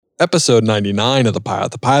Episode 99 of the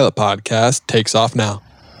Pilot Podcast takes off now.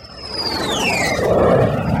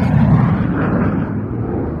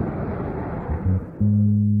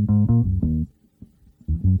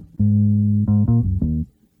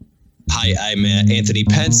 Hi, I'm Anthony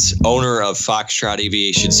Pence, owner of Foxtrot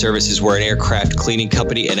Aviation Services. We're an aircraft cleaning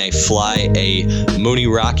company, and I fly a Mooney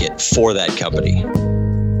rocket for that company.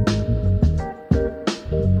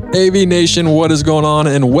 AV Nation, what is going on?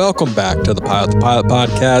 And welcome back to the Pilot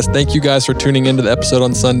Podcast. Thank you guys for tuning into the episode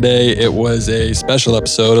on Sunday. It was a special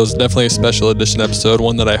episode. It was definitely a special edition episode,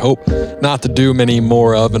 one that I hope not to do many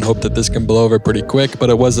more of and hope that this can blow over pretty quick. But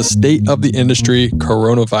it was a State of the Industry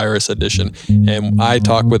Coronavirus edition. And I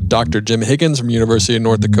talked with Dr. Jim Higgins from University of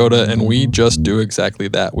North Dakota, and we just do exactly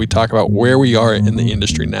that. We talk about where we are in the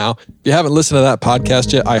industry now. If you haven't listened to that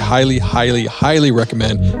podcast yet, I highly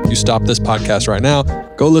recommend you stop this podcast right now.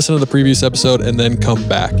 Go listen to the previous episode and then come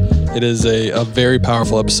back. It is a very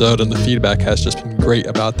powerful episode, and the feedback has just been great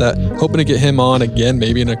about that. Hoping to get him on again,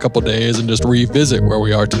 maybe in a couple days, and just revisit where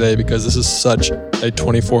we are today, because this is such a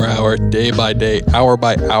 24-hour, day-by-day,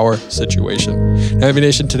 hour-by-hour situation. Now, AV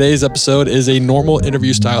Nation, today's episode is a normal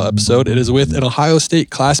interview-style episode. It is with an Ohio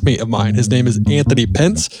State classmate of mine. His name is Anthony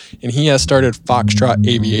Pence, and he has started Foxtrot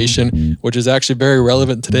Aviation, which is actually very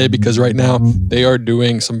relevant today because right now they are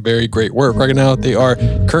doing some very great work. Right now, they are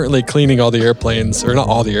currently cleaning all the airplanes, or not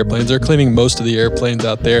all the airplanes, they're cleaning most of the airplanes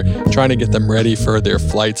out there, trying to get them ready for their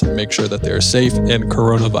flights and make sure that they're safe and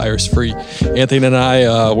coronavirus free. Anthony and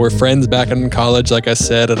I were friends back in college, like I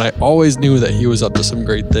said, and I always knew that he was up to some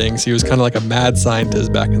great things. He was kind of like a mad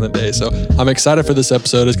scientist back in the day. So I'm excited for this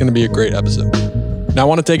episode. It's going to be a great episode. Now, I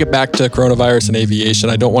want to take it back to coronavirus and aviation.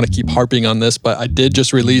 I don't want to keep harping on this, but I did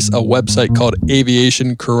just release a website called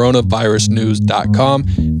aviationcoronavirusnews.com.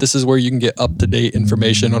 This is where you can get up-to-date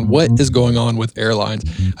information on what is going on with airlines.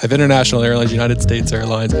 I have international airlines, United States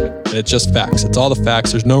Airlines, and it's just facts. It's all the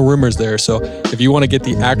facts. There's no rumors there. So if you want to get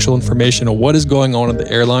the actual information on what is going on at the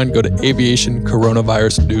airline, go to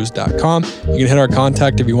aviationcoronavirusnews.com. You can hit our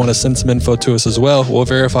contact if you want to send some info to us as well. We'll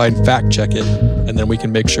verify and fact check it, and then we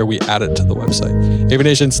can make sure we add it to the website. AV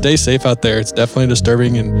Nation, stay safe out there. It's definitely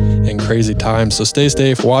disturbing and crazy times. So stay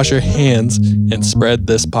safe, wash your hands, and spread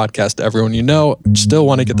this podcast to everyone you know. Still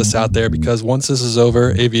want to get this out there because once this is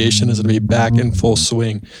over, aviation is going to be back in full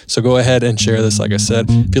swing. So go ahead and share this, like I said.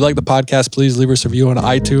 If you like the podcast, please leave us a review on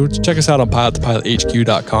iTunes. Check us out on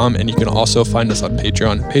pilottopilot.hq.com, and you can also find us on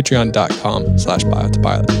Patreon,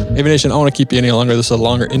 patreon.com/pilottopilot. AV Nation, I don't want to keep you any longer. This is a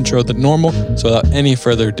longer intro than normal. So without any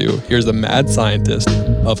further ado, here's the mad scientist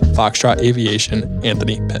of Foxtrot Aviation,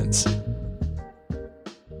 Anthony Pence.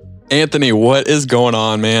 Anthony, what is going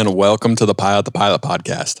on, man? Welcome to the Pilot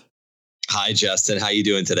Podcast. Hi, Justin. How you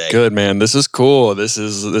doing today? Good, man. This is cool. This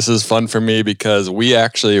is fun for me because we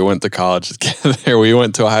actually went to college together. We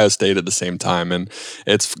went to Ohio State at the same time, and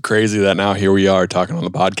it's crazy that now here we are talking on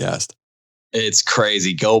the podcast. It's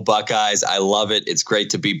crazy. Go Buckeyes. I love it. It's great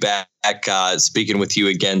to be back speaking with you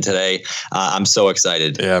again today. I'm so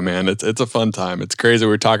excited. Yeah, man. It's a fun time. It's crazy. We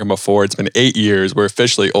were talking before. It's been 8 years. We're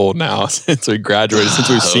officially old now since we graduated, since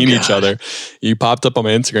we've seen each other. You popped up on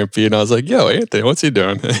my Instagram feed and I was like, yo, Anthony, what's he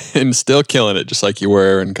doing? And still killing it just like you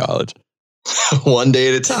were in college. One day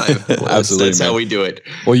at a time. Absolutely. That's how we do it.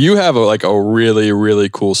 Well, you have a really, really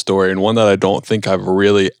cool story, and one that I don't think I've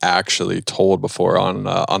really actually told before on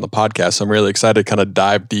the podcast. So I'm really excited to kind of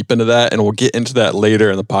dive deep into that, and we'll get into that later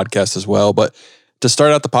in the podcast as well. But to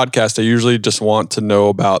start out the podcast, I usually just want to know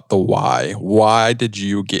about the why. Why did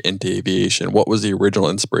you get into aviation? What was the original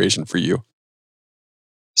inspiration for you?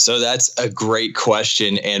 So that's a great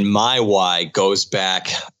question. And my why goes back,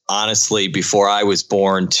 honestly, before I was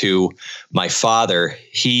born, to my father.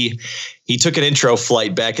 He took an intro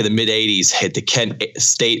flight back in the mid 80s at the Kent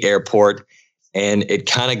State Airport, and it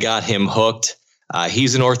kind of got him hooked.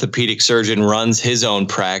 He's an orthopedic surgeon, runs his own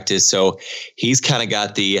practice. So he's kind of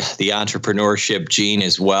got the entrepreneurship gene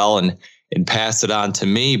as well, and passed it on to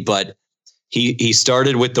me. But he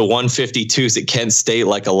started with the 152s at Kent State,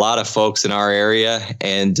 like a lot of folks in our area,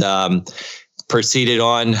 and proceeded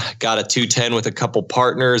on, got a 210 with a couple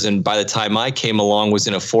partners. And by the time I came along, was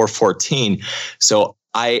in a 414. So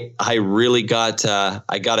I really got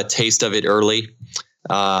I got a taste of it early.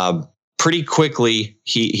 Pretty quickly,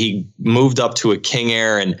 he moved up to a King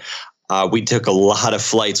Air, and we took a lot of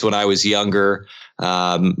flights when I was younger.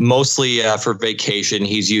 Mostly for vacation.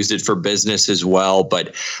 He's used it for business as well.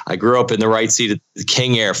 But I grew up in the right seat of the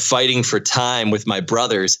King Air, fighting for time with my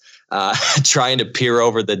brothers, trying to peer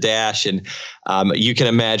over the dash. And you can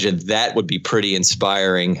imagine that would be pretty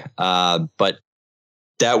inspiring. But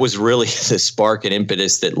that was really the spark and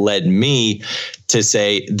impetus that led me to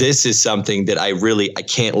say, this is something that I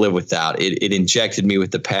can't live without. It injected me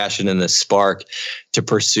with the passion and the spark to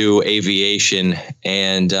pursue aviation.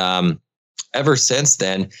 And ever since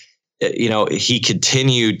then, he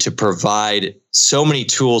continued to provide so many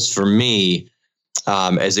tools for me.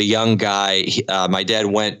 As a young guy, my dad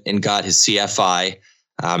went and got his CFI.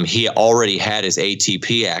 He already had his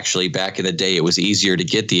ATP. Actually, back in the day, it was easier to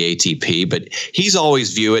get the ATP, but he's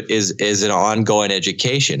always viewed it as an ongoing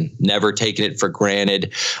education, never taken it for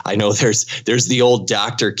granted. I know there's the old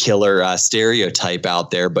doctor killer stereotype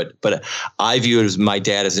out there, but I view it as my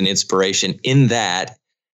dad as an inspiration in that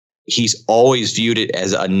he's always viewed it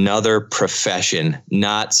as another profession,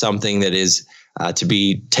 not something that is to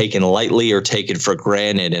be taken lightly or taken for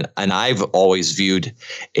granted. And I've always viewed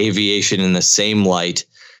aviation in the same light.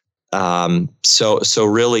 So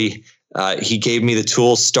really, he gave me the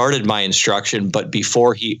tools, started my instruction, but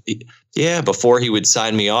before he would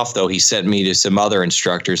sign me off, though, he sent me to some other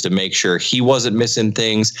instructors to make sure he wasn't missing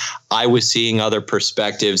things. I was seeing other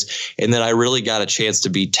perspectives, and then I really got a chance to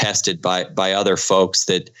be tested by other folks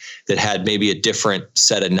that had maybe a different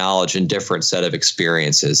set of knowledge and different set of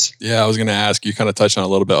experiences. Yeah, I was going to ask, you kind of touched on it a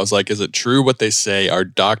little bit. I was like, is it true what they say? Are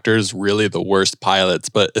doctors really the worst pilots?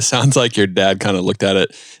 But it sounds like your dad kind of looked at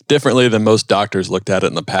it differently than most doctors looked at it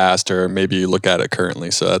in the past, or maybe you look at it currently.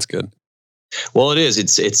 So that's good. Well, it is.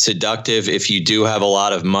 It's seductive if you do have a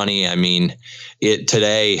lot of money. I mean,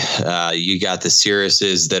 today you got the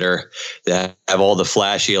Cirruses that have all the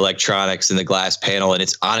flashy electronics and the glass panel, and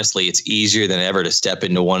it's easier than ever to step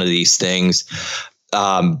into one of these things.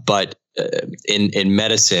 But in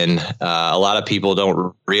medicine, a lot of people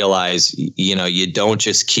don't realize, you don't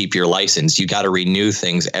just keep your license. You got to renew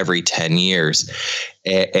things every 10 years.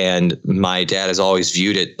 And my dad has always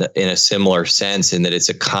viewed it in a similar sense, in that it's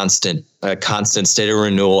a constant state of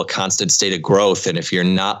renewal, a constant state of growth. And if you're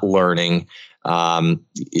not learning,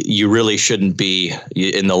 you really shouldn't be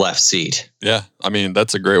in the left seat. Yeah. I mean,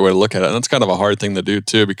 that's a great way to look at it. And it's kind of a hard thing to do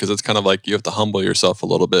too, because it's kind of like you have to humble yourself a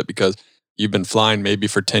little bit, because you've been flying maybe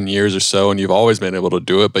for 10 years or so, and you've always been able to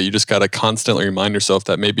do it, but you just got to constantly remind yourself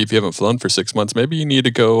that maybe if you haven't flown for 6 months, maybe you need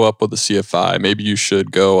to go up with a CFI. Maybe you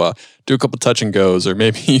should go do a couple touch and goes, or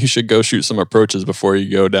maybe you should go shoot some approaches before you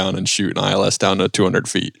go down and shoot an ILS down to 200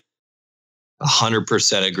 feet.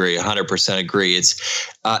 100% agree. 100% agree. It's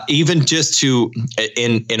even just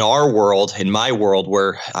in our world, in my world,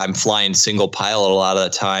 where I'm flying single pilot a lot of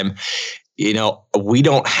the time, we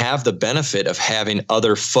don't have the benefit of having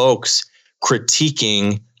other folks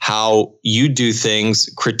critiquing how you do things,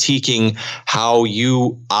 critiquing how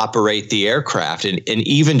you operate the aircraft. And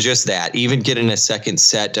even just that, even getting a second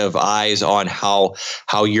set of eyes on how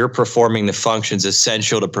you're performing the functions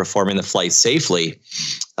essential to performing the flight safely.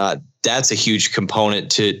 That's a huge component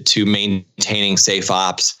to maintaining safe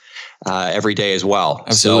ops every day as well.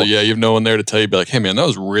 Absolutely. So, yeah. You have no one there to tell you, be like, hey man, that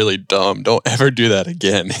was really dumb. Don't ever do that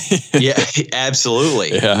again. Yeah,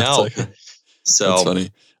 absolutely. Yeah, no. So that's funny.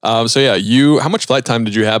 So yeah, how much flight time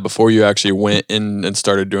did you have before you actually went in and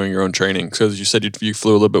started doing your own training? Because you said you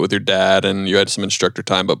flew a little bit with your dad and you had some instructor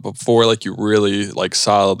time, but before you really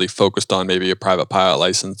solidly focused on maybe a private pilot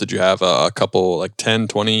license, did you have a couple 10,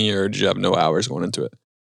 20, or did you have no hours going into it?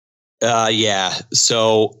 Yeah.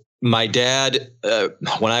 So my dad,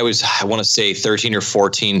 when I was, I want to say 13 or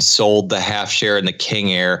 14, sold the half share in the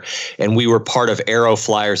King Air, and we were part of Aero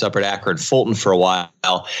Flyers up at Akron Fulton for a while.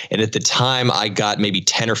 And at the time, I got maybe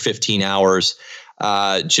 10 or 15 hours,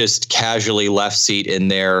 just casually left seat in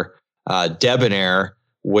their Debonair,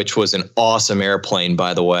 which was an awesome airplane,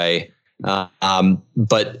 by the way.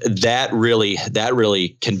 But that really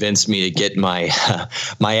convinced me to get my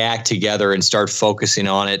act together and start focusing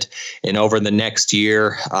on it. And over the next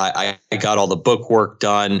year, I got all the book work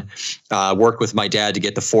done, worked with my dad to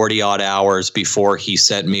get the 40 odd hours before he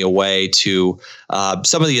sent me away to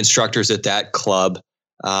some of the instructors at that club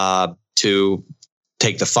to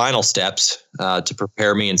take the final steps to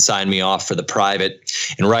prepare me and sign me off for the private.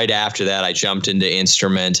 And right after that, I jumped into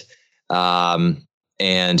instrument.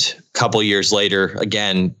 And a couple of years later,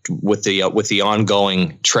 again, with the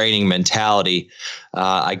ongoing training mentality,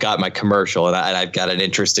 I got my commercial, and I've got an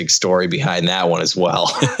interesting story behind that one as well.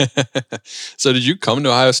 So did you come to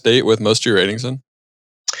Ohio State with most of your ratings in?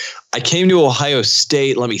 I came to Ohio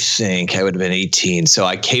State, let me think, I would have been 18. So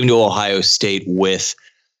I came to Ohio State with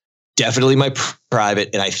definitely my private,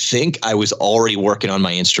 and I think I was already working on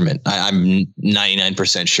my instrument. I'm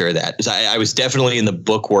 99% sure of that. I was definitely in the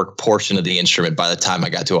bookwork portion of the instrument by the time I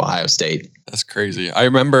got to Ohio State. That's crazy. I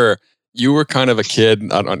remember You were kind of a kid,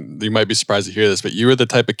 you might be surprised to hear this, but you were the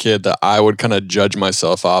type of kid that I would kind of judge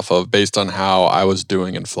myself off of based on how I was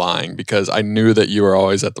doing in flying, because I knew that you were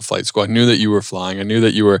always at the flight school. I knew that you were flying. I knew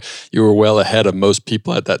that you were well ahead of most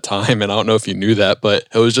people at that time. And I don't know if you knew that, but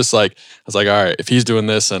it was just like, I was like, all right, if he's doing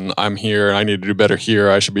this and I'm here and I need to do better here,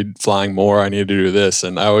 I should be flying more. I need to do this.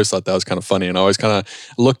 And I always thought that was kind of funny. And I always kind of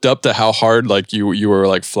looked up to how hard like you were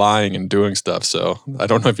like flying and doing stuff. So I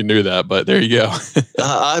don't know if you knew that, but there you go.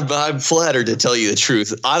 I'm flattered, to tell you the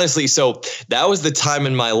truth. Honestly, so that was the time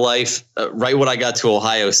in my life, right when I got to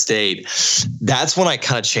Ohio State. That's when I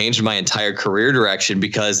kind of changed my entire career direction,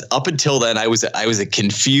 because up until then I was a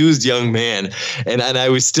confused young man, and I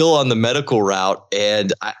was still on the medical route.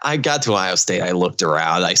 And I got to Ohio State. I looked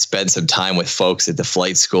around. I spent some time with folks at the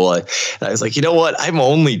flight school. And I was like, you know what? I'm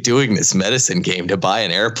only doing this medicine game to buy an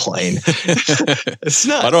airplane. It's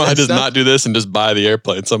not. Why don't I just not do this and just buy the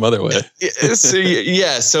airplane some other way?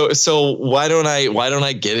 So why don't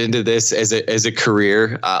I get into this as a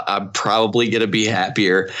career? I'm probably going to be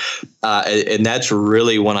happier. And that's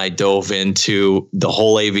really when I dove into the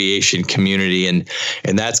whole aviation community. And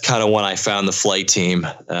that's kind of when I found the flight team.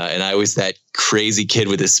 And I was that crazy kid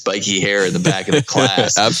with his spiky hair in the back of the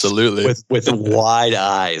class. Absolutely. With wide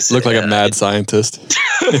eyes. Looked like a mad scientist.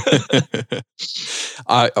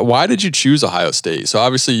 Why did you choose Ohio State? So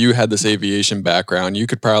obviously you had this aviation background. You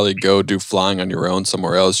could probably go do flying on your own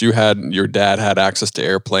somewhere else. Your dad had access to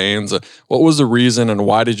airplanes. What was the reason and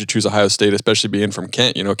why did you choose Ohio State, especially being from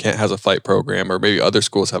Kent? You know, Kent has a flight program, or maybe other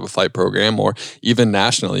schools have a flight program, or even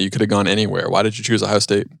nationally, you could have gone anywhere. Why did you choose Ohio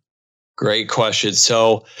State? Great question.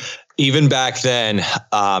 So even back then,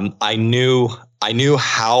 I knew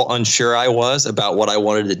how unsure I was about what I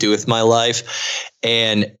wanted to do with my life.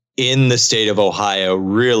 And in the state of Ohio,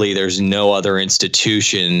 really, there's no other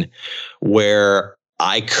institution where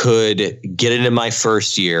I could get into my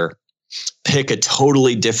first year, pick a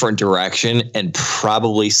totally different direction, and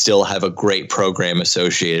probably still have a great program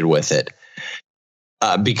associated with it.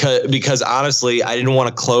 Because honestly, I didn't want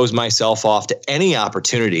to close myself off to any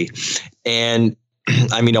opportunity. And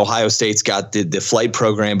I mean, Ohio State's got the flight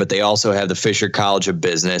program, but they also have the Fisher College of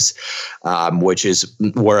Business, which is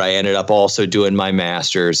where I ended up also doing my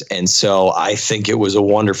master's. And so I think it was a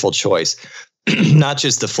wonderful choice, not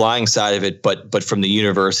just the flying side of it, but from the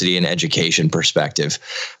university and education perspective.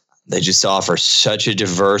 They just offer such a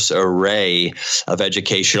diverse array of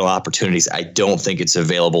educational opportunities. I don't think it's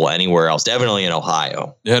available anywhere else, definitely in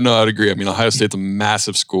Ohio. Yeah, no, I'd agree. I mean, Ohio State's a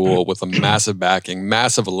massive school with a massive backing,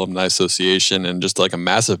 massive alumni association, and just like a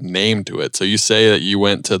massive name to it. So you say that you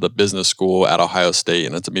went to the business school at Ohio State,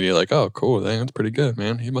 and it's immediately like, oh, cool, that's pretty good,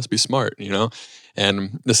 man. He must be smart, you know?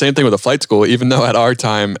 And the same thing with the flight school, even though at our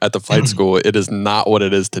time at the flight school, it is not what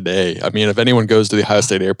it is today. I mean, if anyone goes to the Ohio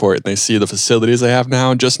State airport and they see the facilities they have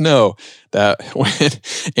now, just know that when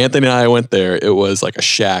Anthony and I went there, it was like a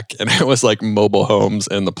shack and it was like mobile homes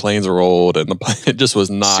and the planes were old and it just was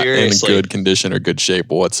not in good condition or good shape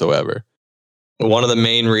whatsoever. One of the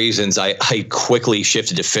main reasons I quickly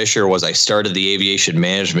shifted to Fisher was I started the aviation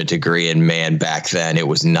management degree, and man, back then it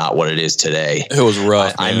was not what it is today. It was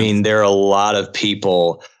rough. I mean, there are a lot of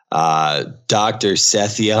people. Dr.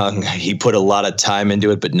 Seth Young, he put a lot of time into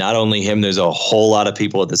it, but not only him, there's a whole lot of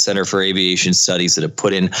people at the Center for Aviation Studies that have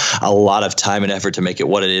put in a lot of time and effort to make it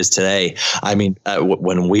what it is today. I mean,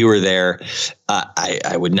 when we were there,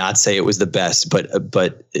 I would not say it was the best,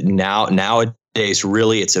 but nowadays,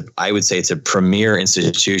 really, I would say it's a premier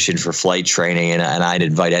institution for flight training, and I'd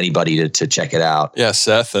invite anybody to check it out. Yeah,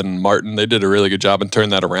 Seth and Martin, they did a really good job in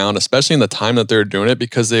turning that around, especially in the time that they were doing it,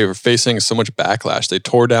 because they were facing so much backlash. They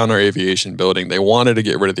tore down our aviation building. They wanted to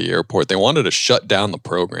get rid of the airport. They wanted to shut down the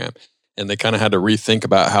program, and they kind of had to rethink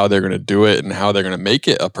about how they're going to do it and how they're going to make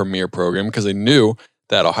it a premier program, because they knew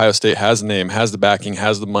that Ohio State has the name, has the backing,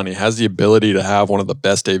 has the money, has the ability to have one of the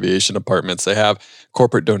best aviation departments. They have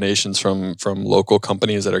corporate donations from local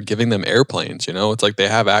companies that are giving them airplanes. You know, it's like they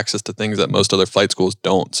have access to things that most other flight schools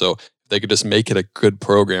don't. So if they could just make it a good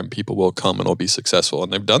program, people will come and it'll be successful.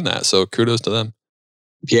 And they've done that. So kudos to them.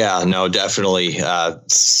 Yeah, no, definitely.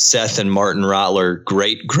 Seth and Martin Rottler,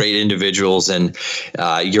 great individuals. And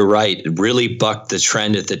you're right, really bucked the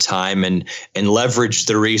trend at the time and leveraged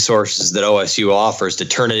the resources that OSU offers to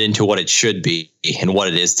turn it into what it should be and what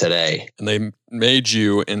it is today. And they made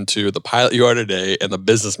you into the pilot you are today and the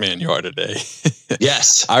businessman you are today.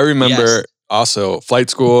 Yes. I remember also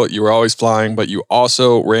flight school, you were always flying, but you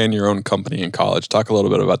also ran your own company in college. Talk a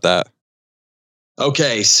little bit about that.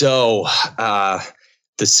 Okay, so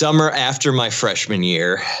the summer after my freshman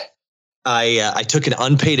year, I took an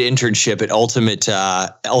unpaid internship at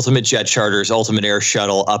Ultimate Jet Charters, Ultimate Air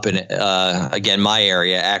Shuttle up in, again, my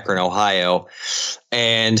area, Akron, Ohio.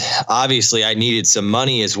 And obviously I needed some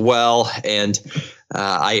money as well. And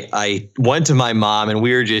I went to my mom and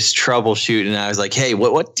we were just troubleshooting. And I was like, hey,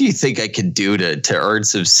 what do you think I could do to earn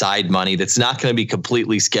some side money that's not going to be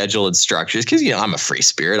completely scheduled and structured? Because, I'm a free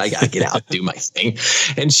spirit. I got to get out and do my thing.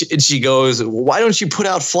 And she goes, why don't you put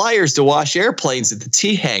out flyers to wash airplanes at the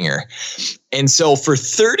T hangar? And so for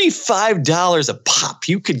 $35 a pop,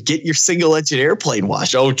 you could get your single engine airplane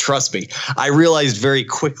washed. Oh, trust me. I realized very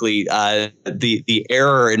quickly the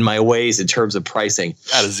error in my ways in terms of pricing.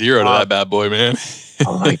 Got a zero to that bad boy, man.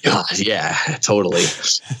 Oh my God. Yeah, totally.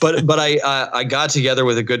 But I got together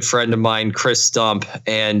with a good friend of mine, Chris Stump,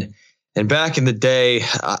 and back in the day,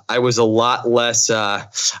 I was a lot less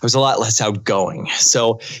outgoing.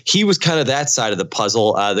 So he was kind of that side of the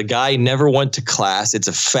puzzle. The guy never went to class. It's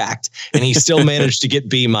a fact. And he still managed to get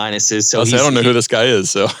B minuses. So I don't know who this guy is.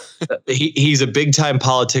 So he's a big time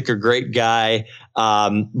politic, great guy,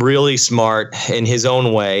 really smart in his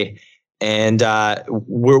own way. And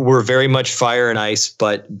we're very much fire and ice,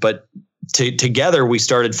 but together we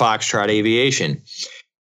started Foxtrot Aviation.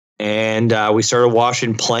 And we started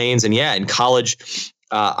washing planes. And in college,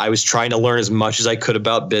 I was trying to learn as much as I could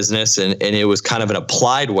about business. And it was kind of an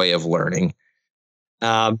applied way of learning.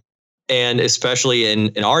 And especially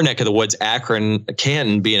in our neck of the woods, Akron,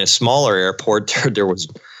 Canton being a smaller airport, there was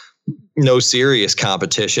no serious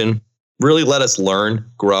competition. Really let us learn,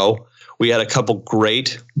 grow. We had a couple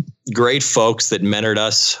great folks that mentored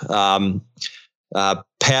us.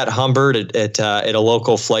 Pat Humbert at a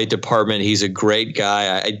local flight department. He's a great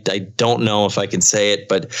guy. I don't know if I can say it,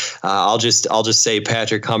 but I'll just say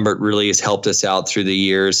Patrick Humbert really has helped us out through the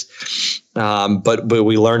years. But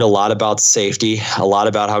we learned a lot about safety, a lot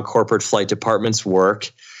about how corporate flight departments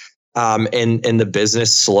work. And the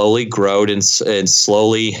business slowly growed and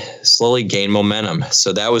slowly gained momentum.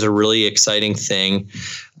 So that was a really exciting thing.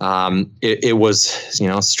 It was,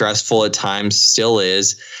 stressful at times, still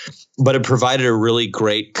is. But it provided a really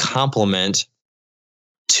great complement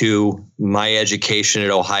to my education at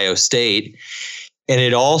Ohio State. And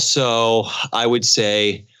it also, I would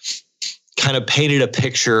say, kind of painted a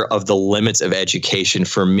picture of the limits of education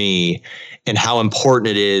for me and how important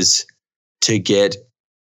it is to get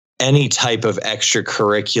any type of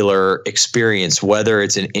extracurricular experience, whether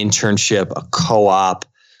it's an internship, a co-op,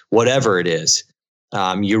 whatever it is.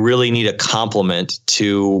 You really need a complement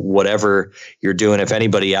to whatever you're doing. If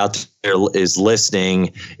anybody out there is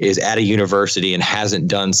listening, is at a university and hasn't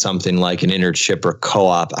done something like an internship or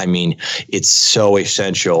co-op, I mean, it's so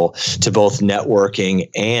essential to both networking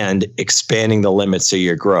and expanding the limits of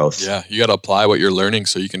your growth. Yeah, you got to apply what you're learning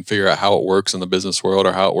so you can figure out how it works in the business world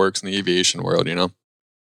or how it works in the aviation world,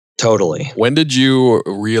 Totally. When did you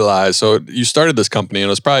realize, so you started this company and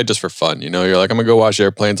it was probably just for fun, you're like, I'm gonna go wash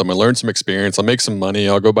airplanes, I'm gonna learn some experience, I'll make some money,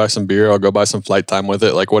 I'll go buy some beer, I'll go buy some flight time with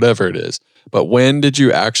it, like whatever it is. But when did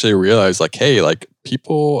you actually realize like, hey, like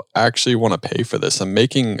people actually want to pay for this? I'm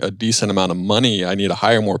making a decent amount of money. I need to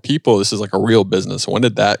hire more people. This is like a real business. When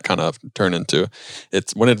did that kind of turn into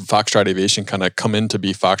when did Foxtrot Aviation kind of come in to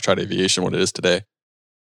be Foxtrot Aviation, what it is today?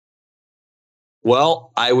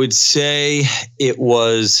 Well, I would say it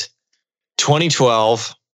was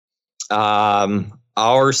 2012,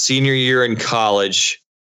 our senior year in college.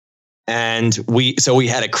 And we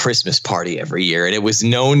had a Christmas party every year, and it was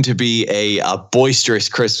known to be a boisterous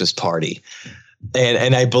Christmas party.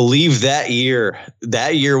 And I believe that year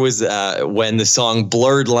was when the song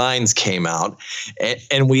Blurred Lines came out.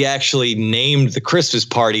 And we actually named the Christmas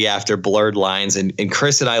party after Blurred Lines. And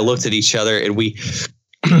Chris and I looked at each other and we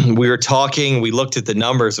were talking, we looked at the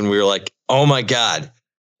numbers and we were like, oh my God,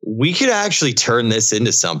 we could actually turn this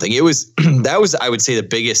into something. That was, I would say, the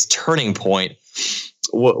biggest turning point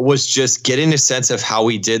was just getting a sense of how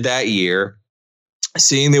we did that year,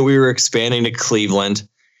 seeing that we were expanding to Cleveland,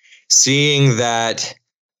 seeing that,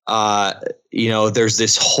 there's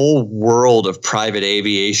this whole world of private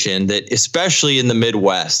aviation that, especially in the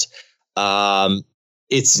Midwest,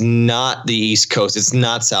 it's not the East Coast. It's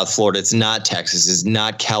not South Florida. It's not Texas. It's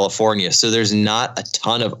not California. So there's not a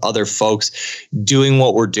ton of other folks doing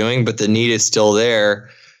what we're doing, but the need is still there.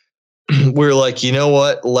 We're like, you know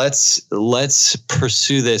what? Let's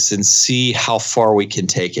pursue this and see how far we can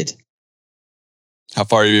take it. How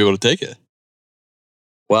far are you able to take it?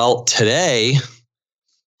 Well, today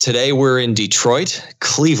we're in Detroit,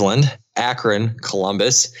 Cleveland, Akron,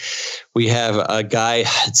 Columbus. We have a guy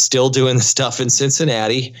still doing the stuff in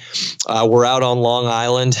Cincinnati. We're out on Long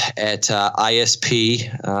Island at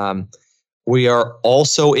ISP. We are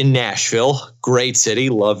also in Nashville, great city,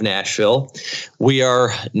 love Nashville. We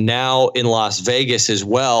are now in Las Vegas as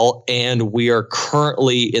well, and we are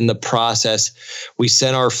currently in the process. We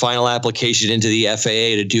sent our final application into the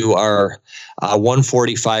FAA to do our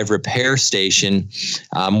 145 repair station.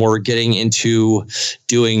 We're getting into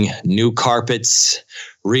doing new carpets,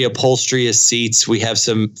 reupholstery of seats. We have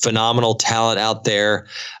some phenomenal talent out there.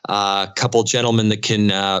 A couple gentlemen that can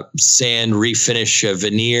sand, refinish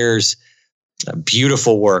veneers.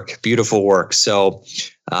 Beautiful work. So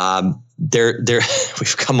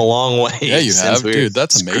we've come a long way. Yeah, you have, dude.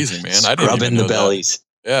 That's amazing, man. I didn't even know the bellies.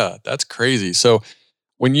 That. Yeah, that's crazy. So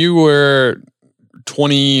when you were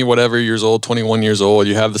 20, whatever years old, 21 years old,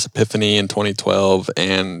 you have this epiphany in 2012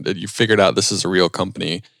 and you figured out this is a real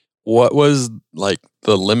company. What was like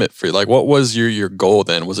the limit for you? Like, what was your goal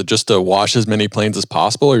then? Was it just to wash as many planes as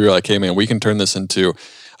possible? Or you're like, hey man, we can turn this into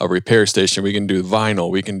a repair station. We can do vinyl.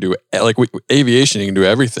 We can do aviation. You can do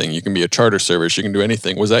everything. You can be a charter service. You can do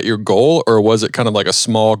anything. Was that your goal, or was it kind of like a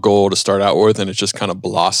small goal to start out with, and it just kind of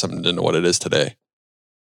blossomed into what it is today?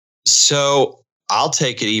 So I'll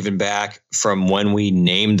take it even back from when we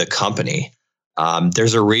named the company.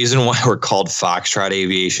 There's a reason why we're called Foxtrot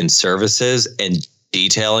Aviation Services, and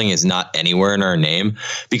detailing is not anywhere in our name.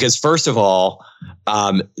 Because first of all,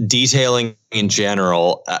 detailing in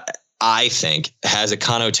general, I think, has a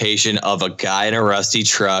connotation of a guy in a rusty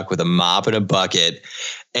truck with a mop and a bucket.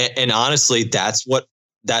 And honestly, that's what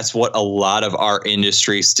a lot of our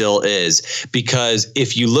industry still is. Because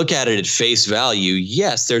if you look at it at face value,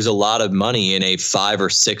 yes, there's a lot of money in a $500 or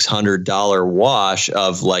 $600 wash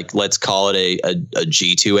of, like, let's call it a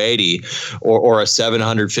G280 or a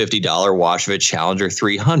 $750 wash of a Challenger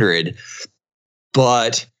 300.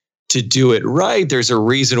 But to do it right, there's a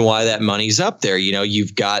reason why that money's up there. You know,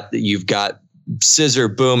 you've got scissor,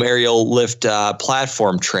 boom, aerial lift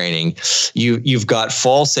platform training. You've got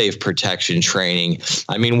fall safe protection training.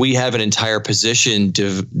 I mean, we have an entire position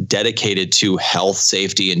dedicated to health,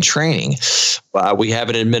 safety, and training. We have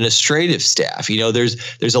an administrative staff. You know,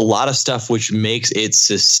 there's a lot of stuff which makes it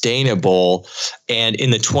sustainable. And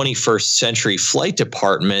in the 21st century flight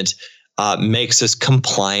department, makes us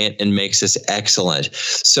compliant and makes us excellent.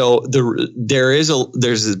 So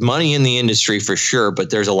there's money in the industry for sure,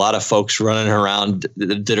 but there's a lot of folks running around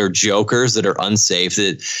that are jokers, that are unsafe,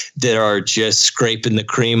 that are just scraping the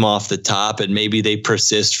cream off the top, and maybe they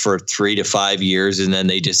persist for 3 to 5 years and then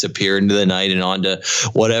they disappear into the night and on to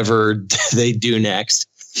whatever they do next.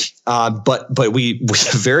 But we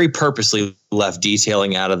very purposely left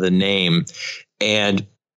detailing out of the name, and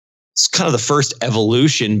it's kind of the first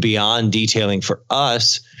evolution beyond detailing for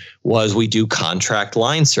us was we do contract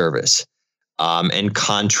line service and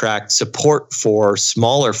contract support for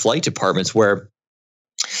smaller flight departments where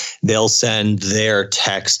they'll send their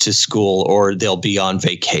techs to school or they'll be on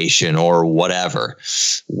vacation or whatever.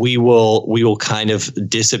 We will kind of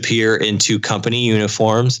disappear into company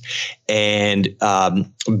uniforms, and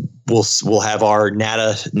we'll have our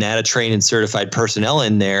NATA trained and certified personnel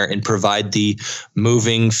in there and provide the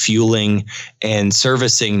moving, fueling, and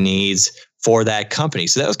servicing needs for that company.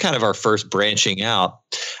 So that was kind of our first branching out.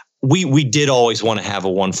 We did always want to have a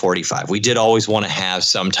 145. We did always want to have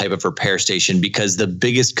some type of repair station because the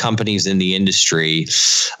biggest companies in the industry,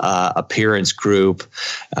 Appearance Group,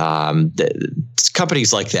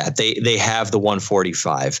 companies like that, they have the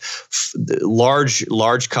 145.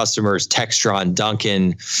 Large customers, Textron,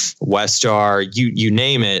 Duncan, Westar, you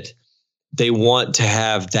name it, they want to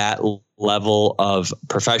have that level of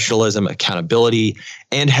professionalism, accountability,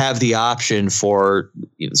 and have the option for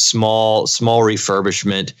small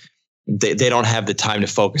refurbishment. They don't have the time to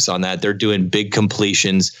focus on that. They're doing big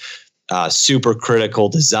completions, super critical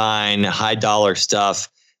design, high dollar stuff.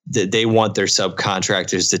 That they want their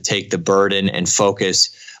subcontractors to take the burden and focus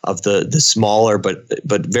of the smaller but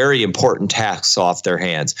very important tasks off their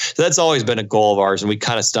hands. So that's always been a goal of ours, and we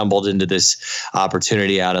kind of stumbled into this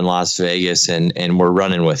opportunity out in Las Vegas, and we're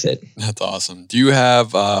running with it. That's awesome. Do you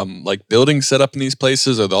have like buildings set up in these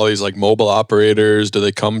places? Are all these like mobile operators? Do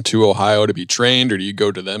they come to Ohio to be trained, or do you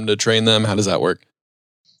go to them to train them? How does that work?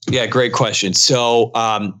 Yeah, great question. So,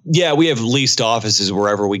 we have leased offices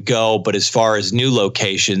wherever we go. But as far as new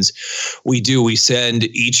locations, we send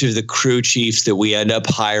each of the crew chiefs that we end up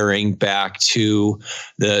hiring back to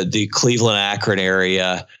the Cleveland, Akron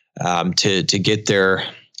area to get their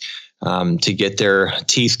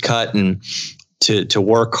teeth cut to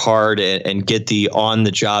work hard and get the on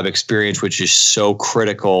the job experience, which is so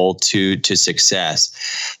critical to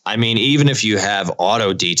success. I mean, even if you have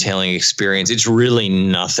auto detailing experience, it's really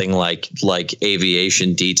nothing like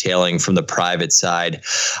aviation detailing from the private side.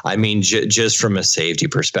 I mean, just from a safety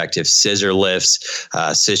perspective, scissor lifts,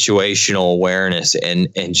 situational awareness, and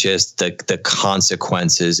just the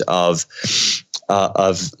consequences of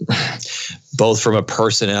both from a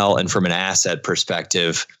personnel and from an asset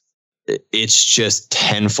perspective. It's just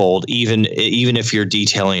tenfold, even if you're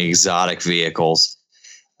detailing exotic vehicles.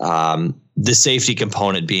 The safety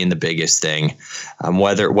component being the biggest thing,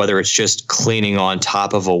 whether it's just cleaning on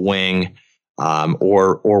top of a wing,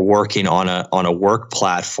 or working on a work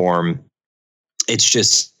platform. It's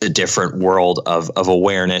just a different world of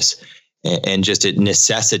awareness, and just it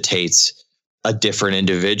necessitates a different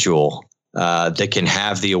individual that can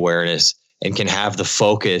have the awareness and can have the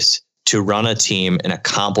focus to run a team and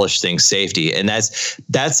accomplish things safety. And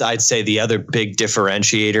that's I'd say the other big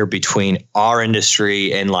differentiator between our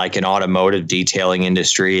industry and like an automotive detailing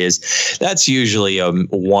industry is that's usually a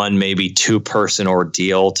 1, maybe 2 person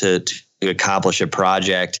ordeal to accomplish a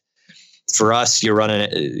project. For us, you're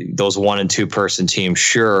running those 1 and 2 person teams,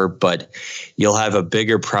 sure, but you'll have a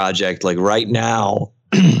bigger project. Like right now,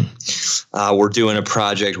 we're doing a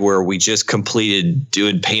project where we just completed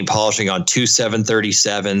doing paint polishing on 2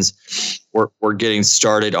 737s. We're getting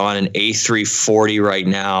started on an A340 right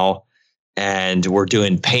now, and we're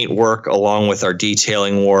doing paint work along with our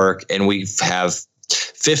detailing work, and we have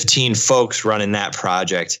 15 folks running that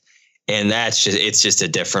project. And it's just a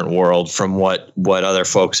different world from what other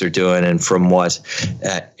folks are doing and from what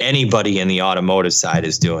anybody in the automotive side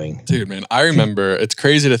is doing. Dude, man, I remember it's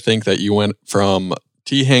crazy to think that you went from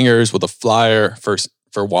T-hangers with a flyer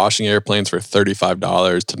for washing airplanes for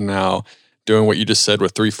 $35 to now doing what you just said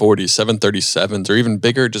with 340s, 737s, or even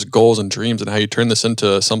bigger, just goals and dreams, and how you turn this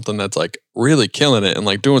into something that's like really killing it and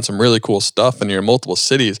like doing some really cool stuff, and you're in multiple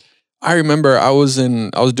cities. I remember I was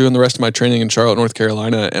doing the rest of my training in Charlotte, North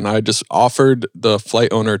Carolina, and I just offered the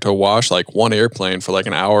flight owner to wash like one airplane for like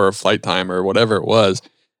an hour of flight time or whatever it was.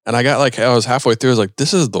 And I was halfway through, I was like,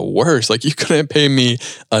 this is the worst. Like, you couldn't pay me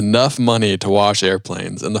enough money to wash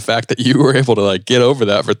airplanes. And the fact that you were able to like get over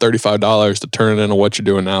that for $35 to turn it into what you're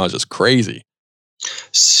doing now is just crazy.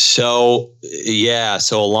 So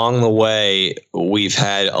along the way, we've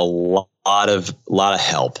had a lot of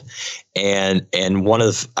help. And one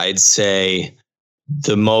of, I'd say,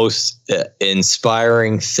 the most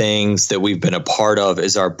inspiring things that we've been a part of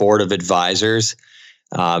is our board of advisors.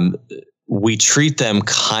 We treat them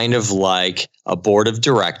kind of like a board of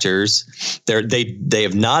directors. They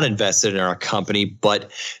have not invested in our company, but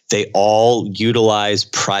they all utilize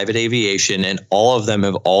private aviation, and all of them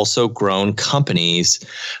have also grown companies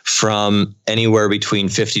from anywhere between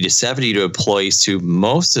 50 to 70 to employees to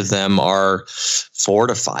most of them are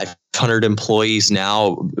 400 to 500 employees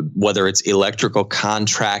now, whether it's electrical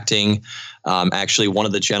contracting. Actually, one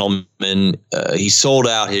of the gentlemen, he sold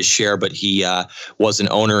out his share, but he was an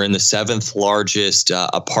owner in the 7th largest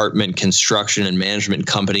apartment construction and management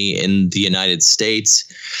company in the United States.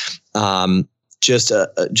 Just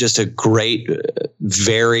a great,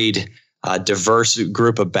 varied, diverse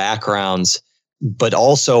group of backgrounds, but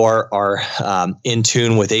also are in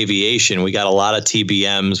tune with aviation. We got a lot of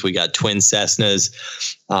TBMs, we got twin Cessnas,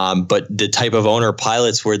 but the type of owner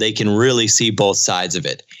pilots where they can really see both sides of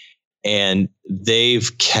it. And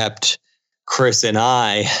they've kept Chris and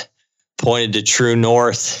I pointed to true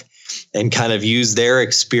north and kind of use their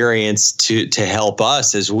experience to help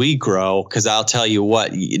us as we grow. Because I'll tell you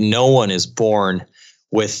what, no one is born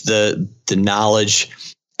with the knowledge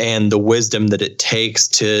and the wisdom that it takes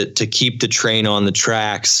to keep the train on the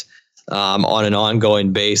tracks on an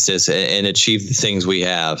ongoing basis and achieve the things we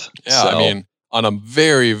have. Yeah, so, I mean, on a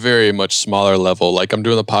very, very much smaller level, like I'm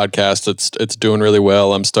doing the podcast, it's doing really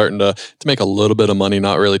well. I'm starting to make a little bit of money,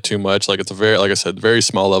 not really too much. Like it's a very, like I said, very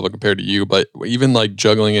small level compared to you, but even like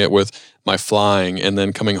juggling it with my flying and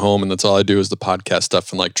then coming home and that's all I do is the podcast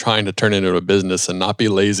stuff and like trying to turn it into a business and not be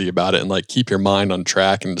lazy about it and like keep your mind on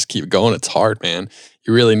track and just keep going. It's hard, man.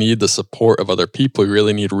 You really need the support of other people. You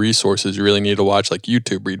really need resources. You really need to watch like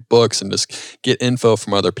YouTube, read books, and just get info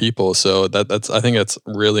from other people. So I think that's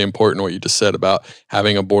really important what you just said about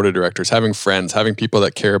having a board of directors, having friends, having people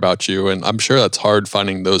that care about you. And I'm sure that's hard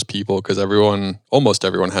finding those people because almost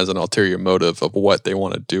everyone has an ulterior motive of what they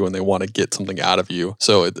want to do and they want to get something out of you.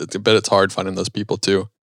 So I bet it's hard finding those people too.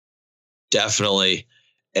 Definitely.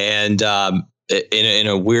 And in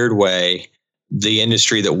a weird way, the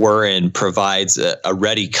industry that we're in provides a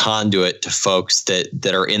ready conduit to folks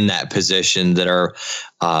that are in that position, that are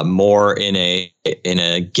more in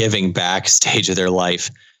a giving back stage of their life.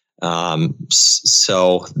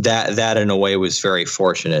 So that in a way was very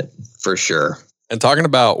fortunate, for sure. And talking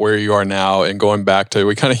about where you are now and going back to,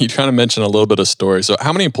 you kind of mentioned a little bit of story. So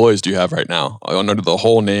how many employees do you have right now? Under the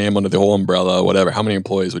whole name, under the whole umbrella, whatever. How many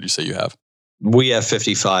employees would you say you have? We have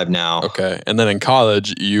 55 now. Okay. And then in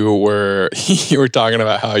college, you were talking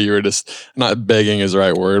about how you were just, not begging is the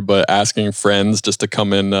right word, but asking friends just to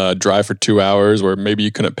come and drive for 2 hours, where maybe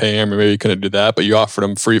you couldn't pay them or maybe you couldn't do that, but you offered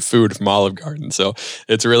them free food from Olive Garden. So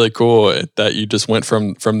it's really cool that you just went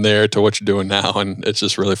from there to what you're doing now. And it's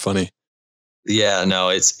just really funny. Yeah, no,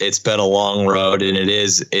 it's been a long road, and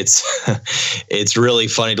it's really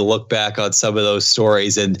funny to look back on some of those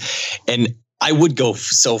stories, and I would go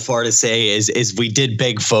so far to say is we did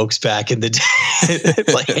beg folks back in the day.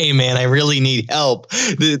 It's like, hey man, I really need help.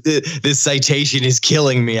 This citation is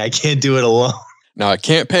killing me. I can't do it alone. Now I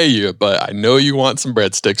can't pay you, but I know you want some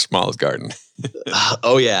breadsticks from Olive Garden.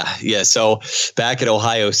 Oh yeah. So back at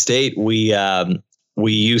Ohio State,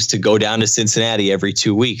 we used to go down to Cincinnati every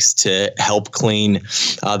 2 weeks to help clean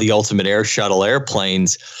the Ultimate Air Shuttle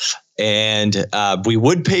airplanes. And we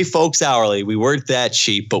would pay folks hourly. We weren't that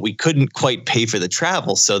cheap, but we couldn't quite pay for the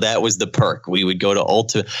travel. So that was the perk. We would go to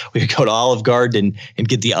Olive Garden and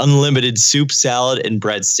get the unlimited soup, salad, and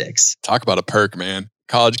breadsticks. Talk about a perk, man.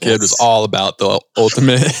 College kid was all about the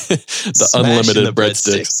ultimate, the unlimited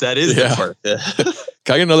breadsticks. That is the perk.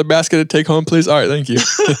 Can I get another basket to take home, please? All right, thank you.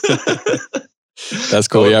 That's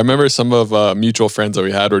cool. Yeah, I remember some of mutual friends that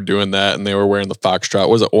we had were doing that, and they were wearing the Foxtrot.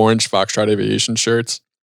 Was it orange Foxtrot Aviation shirts?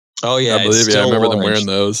 Oh yeah, I believe. Yeah, I remember them wearing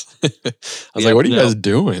those. I was like, "What are you guys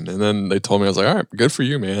doing?" And then they told me, I was like, "All right, good for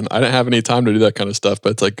you, man." I didn't have any time to do that kind of stuff,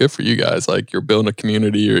 but it's like, good for you guys. Like, you're building a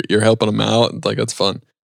community, you're helping them out, and like, that's fun.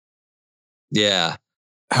 Yeah.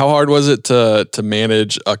 How hard was it to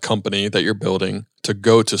manage a company that you're building, to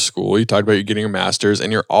go to school? You talked about you getting your master's,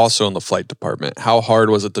 and you're also in the flight department. How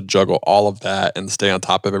hard was it to juggle all of that and stay on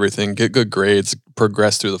top of everything, get good grades,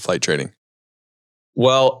 progress through the flight training?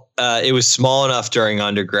 Well, it was small enough during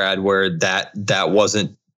undergrad where that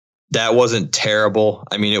wasn't terrible.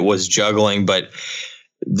 I mean, it was juggling, but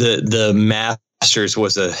the master's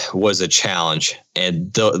was a challenge,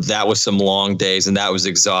 and that was some long days, and that was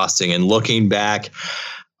exhausting. And looking back,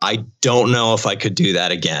 I don't know if I could do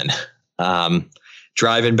that again.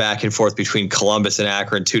 Driving back and forth between Columbus and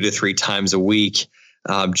Akron 2 to 3 times a week,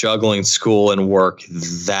 juggling school and work,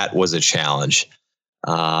 that was a challenge.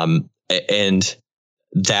 And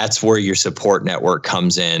that's where your support network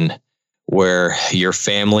comes in, where your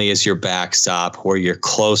family is your backstop, where your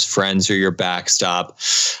close friends are your backstop.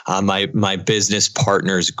 My business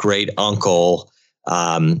partner's great uncle,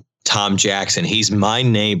 Tom Jackson, he's my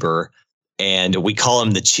neighbor, and we call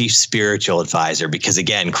him the chief spiritual advisor because,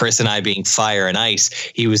 again, Chris and I being fire and ice,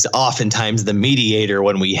 he was oftentimes the mediator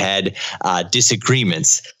when we had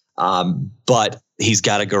disagreements. But he's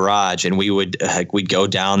got a garage, and we'd go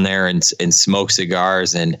down there and smoke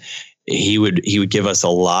cigars, and he would give us a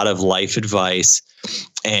lot of life advice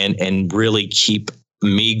and really keep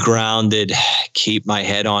me grounded, keep my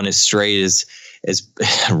head on as straight as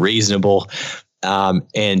reasonable.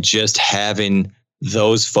 And just having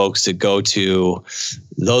those folks to go to,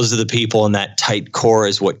 those are the people in that tight core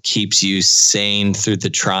is what keeps you sane through the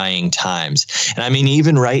trying times. And I mean,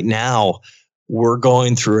 even right now, we're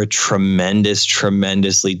going through a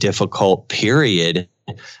tremendously difficult period.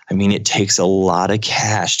 I mean, it takes a lot of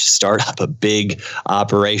cash to start up a big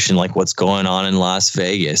operation like what's going on in Las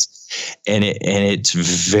Vegas. And it's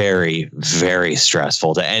very, very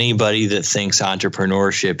stressful. To anybody that thinks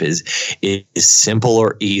entrepreneurship is simple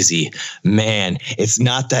or easy, man, it's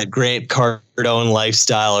not that Grant Cardone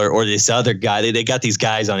lifestyle or this other guy. They got these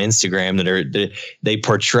guys on Instagram they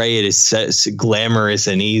portray it as glamorous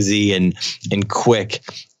and easy and quick.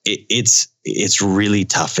 It's really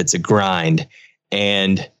tough. It's a grind.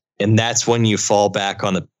 And that's when you fall back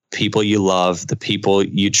on the people you love, the people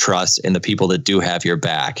you trust, and the people that do have your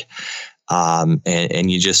back.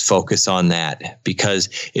 And you just focus on that, because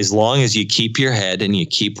as long as you keep your head and you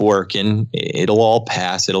keep working, it'll all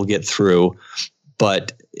pass. It'll get through.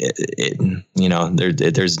 But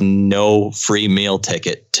there's no free meal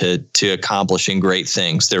ticket to accomplishing great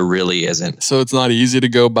things. There really isn't. So it's not easy to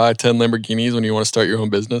go buy 10 Lamborghinis when you want to start your own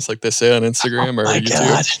business, like they say on Instagram or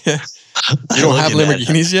YouTube. God. You don't have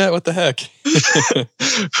Lamborghinis yet? What the heck?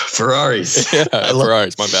 Ferraris. Yeah,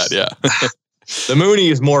 Ferraris. My bad. Yeah. The Mooney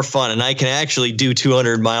is more fun, and I can actually do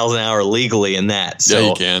 200 miles an hour legally in that. So. Yeah,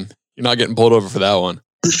 you can. You're not getting pulled over for that one.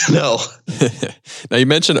 No. Now, you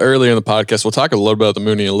mentioned earlier in the podcast, we'll talk a little bit about the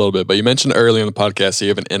Mooney in a little bit, but you mentioned earlier in the podcast you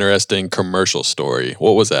have an interesting commercial story.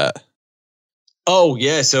 What was that? Oh,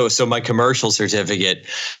 yeah. So my commercial certificate.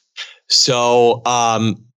 So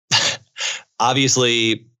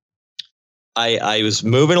obviously, I was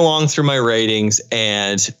moving along through my ratings,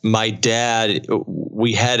 and my dad,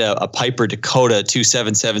 we had a Piper Dakota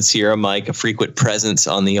 277 Sierra mic, a frequent presence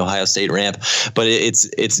on the Ohio State ramp, but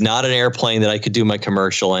it's not an airplane that I could do my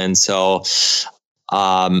commercial in. So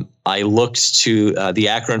I looked to the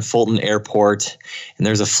Akron Fulton Airport, and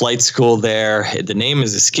there's a flight school there. The name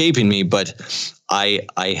is escaping me, but I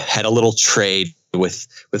had a little trade with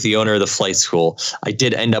the owner of the flight school. I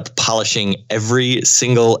did end up polishing every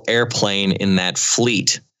single airplane in that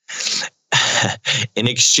fleet in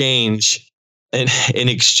exchange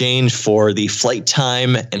for the flight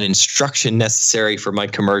time and instruction necessary for my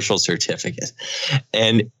commercial certificate.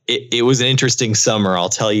 And it was an interesting summer, I'll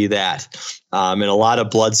tell you that. And a lot of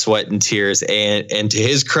blood, sweat, and tears. And to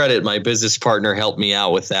his credit, my business partner helped me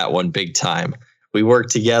out with that one big time. We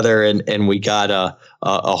worked together, and we got a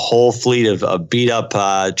whole fleet of beat up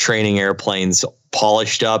training airplanes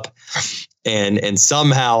polished up, and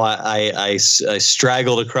somehow I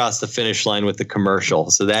straggled across the finish line with the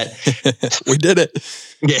commercial. So that we did it.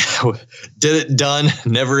 Yeah, did it, done,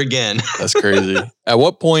 never again. That's crazy. At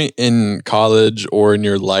what point in college or in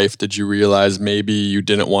your life did you realize maybe you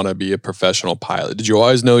didn't want to be a professional pilot? Did you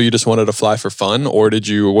always know you just wanted to fly for fun, or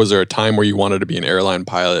was there a time where you wanted to be an airline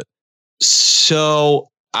pilot?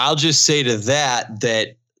 So I'll just say to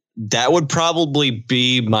that would probably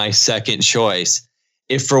be my second choice.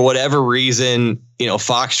 If for whatever reason,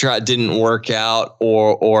 Foxtrot didn't work out,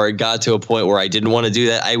 or it got to a point where I didn't want to do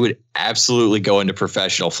that, I would absolutely go into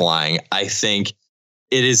professional flying. I think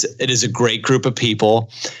it is a great group of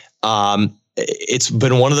people. It's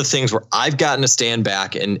been one of the things where I've gotten to stand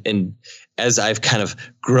back and as I've kind of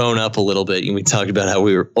grown up a little bit, we talked about how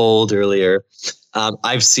we were old earlier.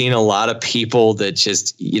 I've seen a lot of people that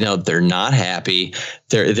just, they're not happy.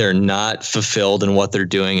 They're not fulfilled in what they're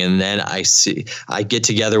doing. And then I get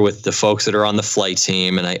together with the folks that are on the flight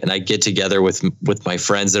team, and I get together with my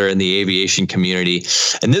friends that are in the aviation community.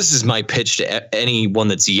 And this is my pitch to anyone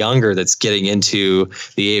that's younger, that's getting into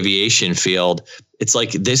the aviation field. It's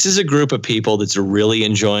like, this is a group of people that's really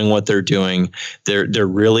enjoying what they're doing. They're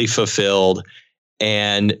really fulfilled.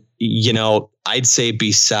 And, I'd say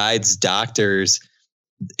besides doctors,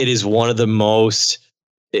 it is one of the most,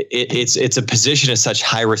 it's a position of such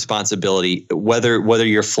high responsibility, whether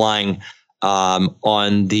you're flying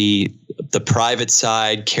on the private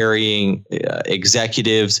side, carrying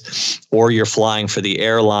executives, or you're flying for the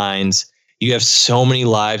airlines. You have so many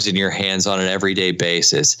lives in your hands on an everyday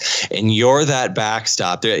basis, and you're that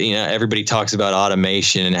backstop. Everybody talks about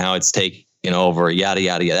automation and how it's taking over, yada,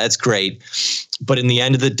 yada, yada. That's great. But in the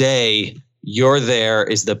end of the day, you're there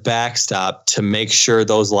as the backstop to make sure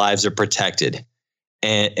those lives are protected.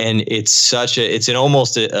 And it's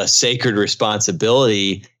almost a sacred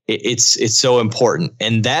responsibility. It's so important.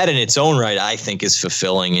 And that in its own right, I think, is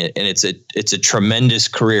fulfilling it. And it's a tremendous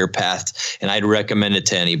career path. And I'd recommend it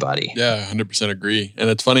to anybody. Yeah, 100% agree. And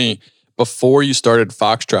it's funny, before you started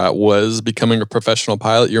Foxtrot, was becoming a professional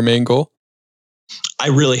pilot your main goal? I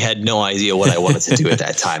really had no idea what I wanted to do at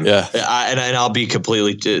that time. Yeah. And I'll be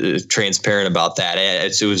completely transparent about that.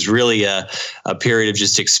 It was really a period of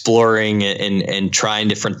just exploring and trying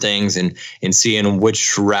different things and seeing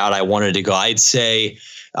which route I wanted to go. I'd say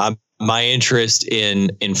my interest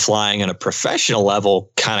in flying on a professional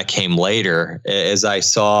level kind of came later, as I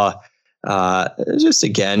saw just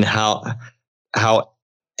again how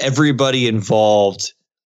everybody involved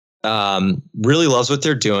really loves what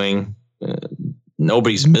they're doing.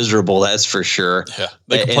 Nobody's miserable, that's for sure. Yeah,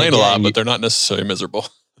 they complain a lot, but they're not necessarily miserable.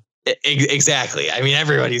 Exactly. I mean,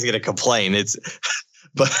 everybody's going to complain.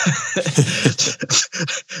 But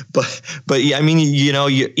yeah, I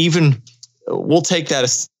mean, we'll take that a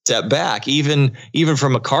step back. Even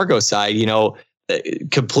from a cargo side,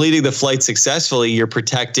 completing the flight successfully, you're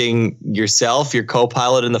protecting yourself, your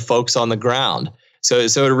co-pilot, and the folks on the ground. So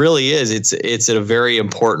it really is. It's a very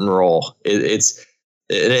important role.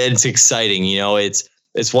 It's exciting.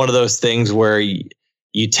 It's one of those things where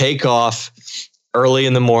you take off early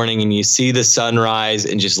in the morning and you see the sunrise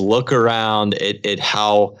and just look around at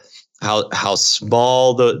how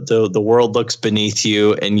small the world looks beneath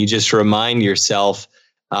you, and you just remind yourself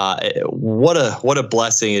what a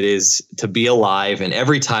blessing it is to be alive. And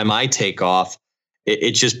every time I take off,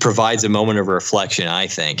 it just provides a moment of reflection, I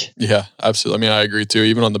think. Yeah, absolutely. I mean, I agree too.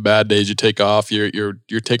 Even on the bad days you take off, you're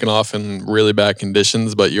taking off in really bad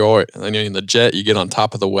conditions, but in the jet, you get on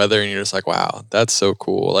top of the weather and you're just like, wow, that's so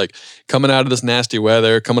cool. Like coming out of this nasty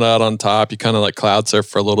weather, coming out on top, you kind of like cloud surf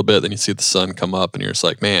for a little bit, then you see the sun come up and you're just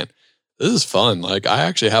like, man, this is fun. Like I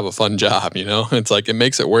actually have a fun job, you know? It's like it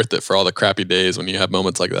makes it worth it for all the crappy days when you have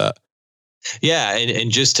moments like that. Yeah, and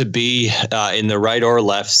just to be in the right or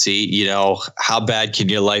left seat, how bad can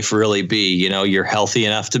your life really be? You're healthy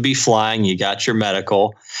enough to be flying. You got your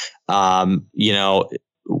medical.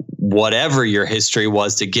 Whatever your history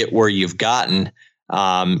was to get where you've gotten,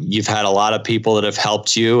 you've had a lot of people that have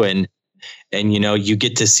helped you, and you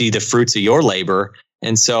get to see the fruits of your labor.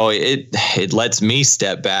 And so it lets me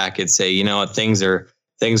step back and say,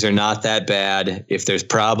 things are not that bad. If there's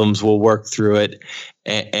problems, we'll work through it,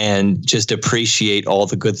 and just appreciate all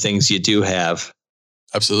the good things you do have.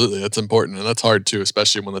 Absolutely. That's important. And that's hard too,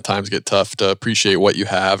 especially when the times get tough, to appreciate what you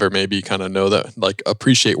have, or maybe kind of know that, like,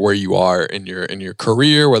 appreciate where you are in your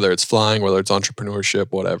career, whether it's flying, whether it's entrepreneurship,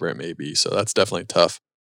 whatever it may be. So that's definitely tough.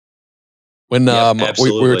 When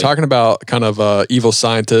we were talking about kind of evil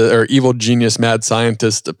scientist or evil genius, mad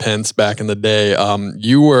scientist Pence back in the day,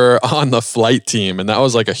 you were on the flight team, and that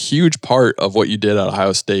was like a huge part of what you did at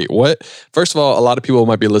Ohio State. First of all, a lot of people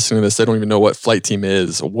might be listening to this, they don't even know what flight team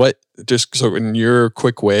is. Just so in your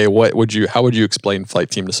quick way, how would you explain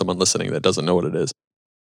flight team to someone listening that doesn't know what it is?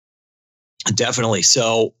 Definitely.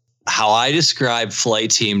 So how I describe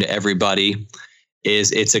flight team to everybody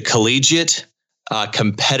is it's a collegiate,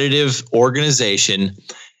 competitive organization,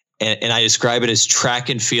 and I describe it as track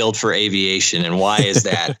and field for aviation. And why is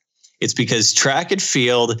that? It's because track and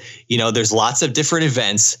field, there's lots of different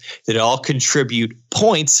events that all contribute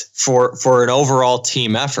points for an overall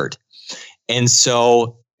team effort. And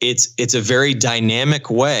so it's a very dynamic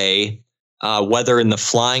way, whether in the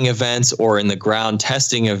flying events or in the ground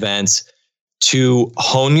testing events, to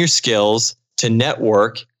hone your skills, to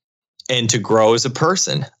network, and to grow as a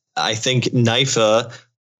person. I think NIFA,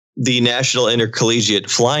 the National Intercollegiate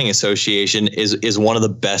Flying Association, is one of the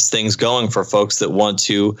best things going for folks that want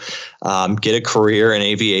to get a career in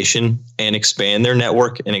aviation and expand their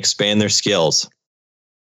network and expand their skills.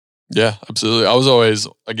 Yeah, absolutely. I was always,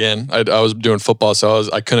 again, I was doing football, so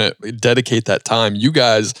I couldn't dedicate that time. You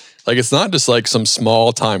guys, like, it's not just like some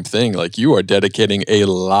small time thing. Like, you are dedicating a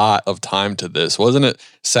lot of time to this. Wasn't it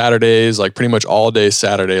Saturdays, like pretty much all day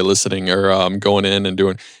Saturday, listening or going in and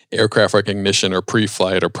doing aircraft recognition or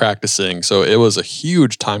pre-flight or practicing? So it was a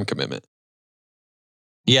huge time commitment.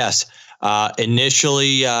 Yes.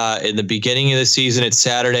 Initially, in the beginning of the season, it's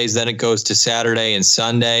Saturdays, then it goes to Saturday and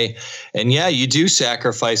Sunday. And yeah, you do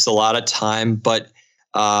sacrifice a lot of time. But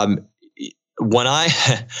when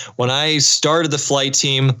I started the flight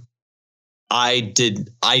team, I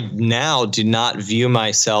now do not view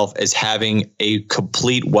myself as having a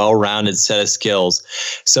complete, well-rounded set of skills.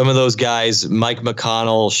 Some of those guys, Mike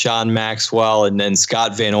McConnell, Sean Maxwell, and then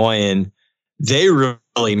Scott Van Oyen, they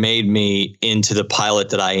really made me into the pilot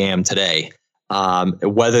that I am today.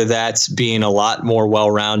 Whether that's being a lot more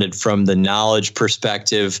well-rounded from the knowledge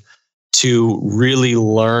perspective to really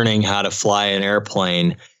learning how to fly an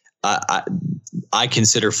airplane. I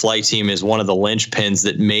consider flight team as one of the linchpins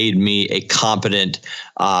that made me a competent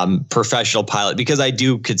professional pilot, because I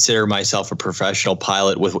do consider myself a professional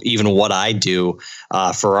pilot with even what I do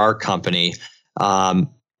for our company.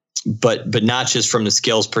 But not just from the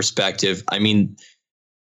skills perspective. I mean,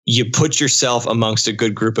 you put yourself amongst a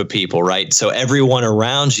good group of people, right? So everyone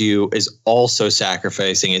around you is also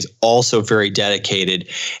sacrificing, is also very dedicated,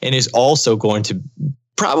 and is also going to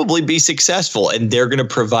probably be successful. And they're going to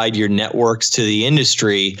provide your networks to the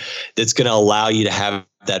industry that's going to allow you to have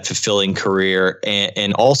that fulfilling career.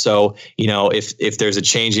 And also, if there's a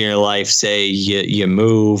change in your life, say you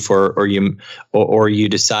move or you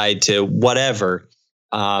decide to whatever,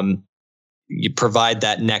 you provide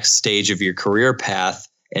that next stage of your career path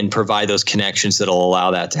and provide those connections that'll allow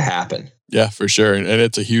that to happen. Yeah, for sure. And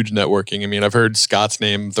it's a huge networking. I mean, I've heard Scott's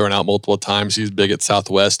name thrown out multiple times. He's big at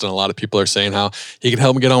Southwest, and a lot of people are saying how he can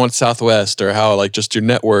help him get on with Southwest, or how like just your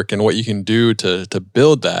network and what you can do to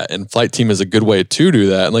build that. And flight team is a good way to do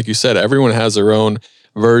that. And like you said, everyone has their own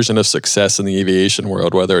version of success in the aviation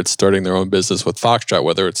world, whether it's starting their own business with Foxtrot,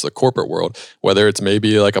 whether it's the corporate world, whether it's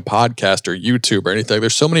maybe like a podcast or YouTube or anything.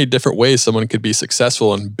 There's so many different ways someone could be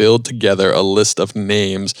successful and build together a list of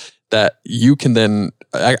names that you can then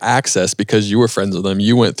access because you were friends with them.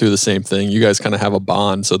 You went through the same thing. You guys kind of have a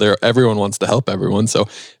bond. So everyone wants to help everyone. So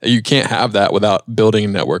you can't have that without building a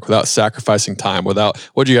network, without sacrificing time, without,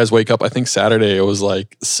 what did you guys wake up? I think Saturday it was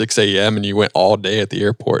like 6 a.m. and you went all day at the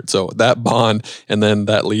airport. So that bond, and then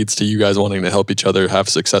that leads to you guys wanting to help each other have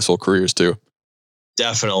successful careers too.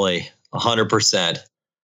 Definitely 100%.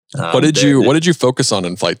 What did you focus on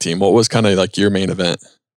in flight team? What was kind of like your main event?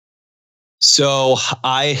 So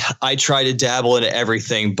I try to dabble into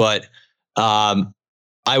everything, but I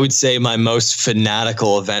would say my most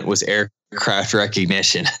fanatical event was aircraft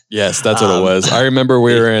recognition. Yes, that's what it was. I remember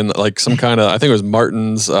we were in like some kind of, I think it was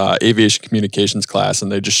Martin's aviation communications class,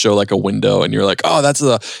 and they just show like a window, and you're like, oh, that's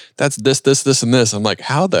this, and this. I'm like,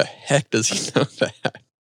 how the heck does he know that?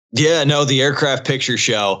 Yeah, no, the aircraft picture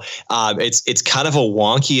show. It's kind of a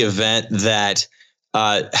wonky event that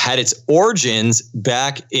had its origins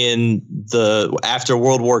back in after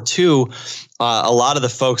World War II. A lot of the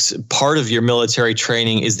folks, part of your military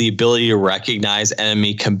training is the ability to recognize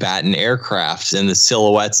enemy combatant aircraft and the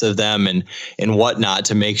silhouettes of them and whatnot,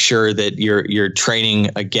 to make sure that you're training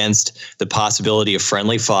against the possibility of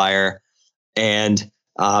friendly fire. And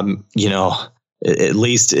at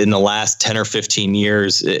least in the last 10 or 15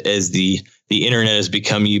 years, as the internet has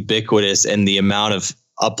become ubiquitous and the amount of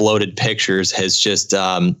uploaded pictures has just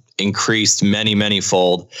increased many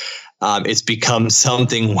fold. It's become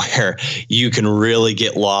something where you can really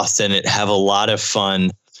get lost in it, have a lot of fun.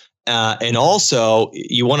 And also,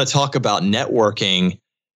 you want to talk about networking.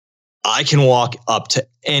 I can walk up to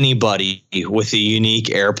anybody with a unique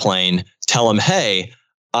airplane, tell them, hey,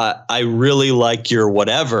 I really like your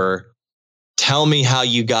whatever. Tell me how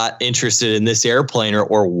you got interested in this airplane,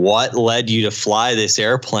 or what led you to fly this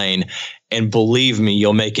airplane. And believe me,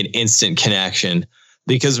 you'll make an instant connection,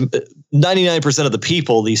 because 99% of the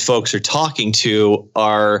people these folks are talking to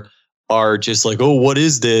are just like, oh, what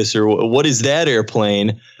is this? Or what is that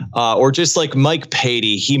airplane? Or just like Mike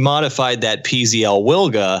Patey, he modified that PZL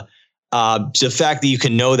Wilga. The fact that you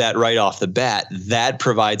can know that right off the bat, that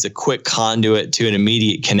provides a quick conduit to an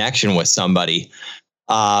immediate connection with somebody.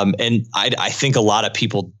 And I think a lot of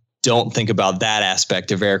people don't think about that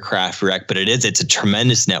aspect of aircraft rec, but it's a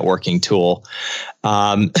tremendous networking tool.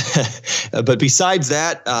 But besides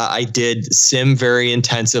that, I did sim very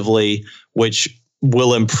intensively, which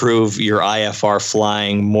will improve your IFR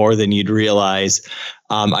flying more than you'd realize.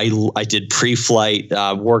 I did pre-flight,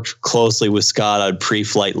 worked closely with Scott on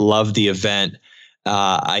pre-flight, loved the event.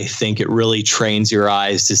 I think it really trains your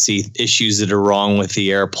eyes to see issues that are wrong with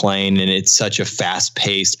the airplane. And it's such a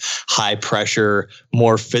fast-paced, high-pressure,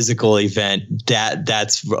 more physical event.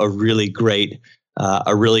 That's a really great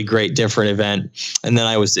different event. And then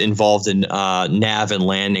I was involved in nav and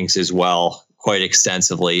landings as well, quite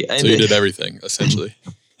extensively. So you did everything, essentially.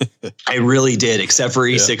 I really did, except for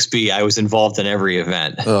E6B. I was involved in every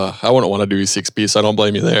event. I wouldn't want to do E6B, so I don't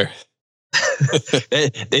blame you there.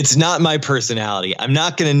 It's not my personality. I'm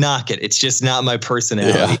not going to knock it. It's just not my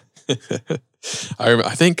personality. Yeah.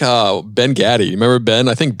 I think Ben Gaddy. You remember Ben?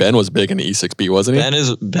 I think Ben was big in the E6B, wasn't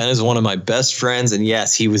he? Ben is one of my best friends, and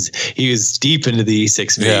yes, he was deep into the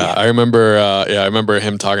E6B. Yeah, I remember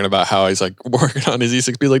him talking about how he's like working on his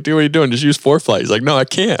E6B. Like, dude, what are you doing? Just use ForeFlight. He's like, no, I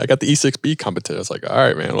can't. I got the E6B competition. I was like, all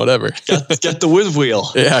right, man, whatever. Get the whiz wheel.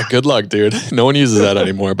 Yeah, good luck, dude. No one uses that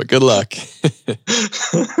anymore, but good luck.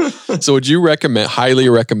 So, would you highly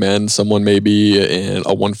recommend someone maybe in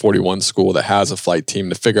a 141 school that has a flight team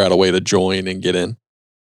to figure out a way to join and get in?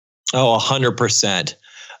 Oh, 100%.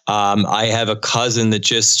 I have a cousin that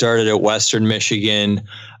just started at Western Michigan,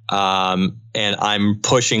 and I'm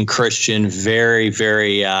pushing Christian very,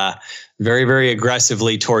 very, very, very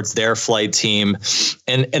aggressively towards their flight team.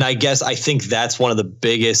 And I think that's one of the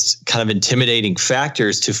biggest kind of intimidating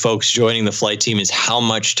factors to folks joining the flight team, is how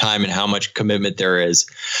much time and how much commitment there is.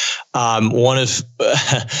 One of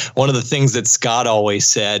the things that Scott always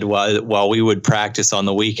said while we would practice on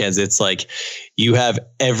the weekends, it's like, you have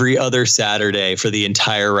every other Saturday for the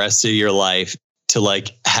entire rest of your life to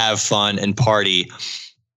like have fun and party.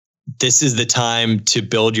 This is the time to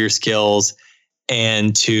build your skills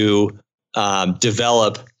and to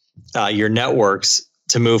develop your networks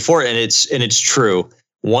to move forward. And it's true.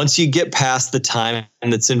 Once you get past the time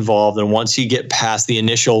that's involved, and once you get past the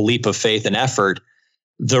initial leap of faith and effort,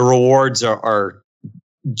 the rewards are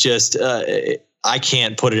just, I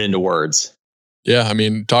can't put it into words. Yeah, I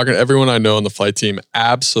mean, talking to everyone I know on the flight team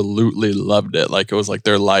absolutely loved it. Like it was like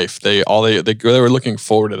their life. They were looking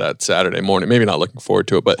forward to that Saturday morning. Maybe not looking forward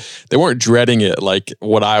to it, but they weren't dreading it like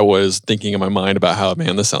what I was thinking in my mind about how,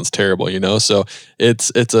 man, this sounds terrible, you know? So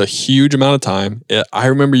it's a huge amount of time. I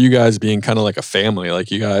remember you guys being kind of like a family. Like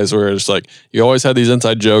you guys were just like, you always had these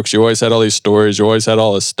inside jokes, you always had all these stories, you always had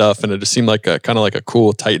all this stuff, and it just seemed like a kind of like a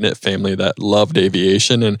cool tight-knit family that loved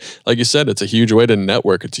aviation. And like you said, it's a huge way to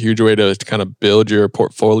network. It's a huge way to kind of build your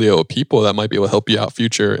portfolio of people that might be able to help you out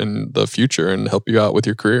in the future and help you out with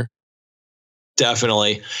your career.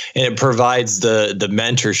 Definitely. And it provides the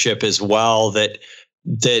mentorship as well that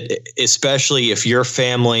especially if your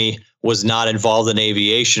family was not involved in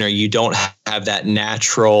aviation or you don't have that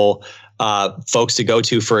natural folks to go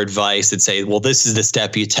to for advice that say, well, this is the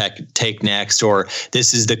step you take next, or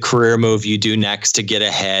this is the career move you do next to get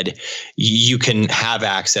ahead. You can have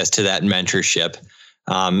access to that mentorship.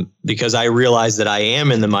 Because I realize that I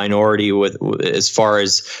am in the minority with as far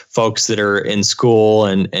as folks that are in school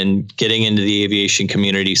and getting into the aviation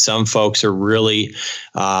community. Some folks are really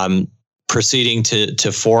proceeding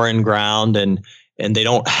to foreign ground and they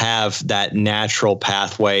don't have that natural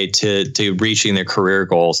pathway to reaching their career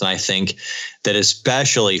goals. And I think that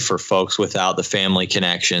especially for folks without the family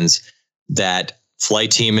connections, that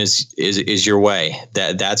flight team is your way.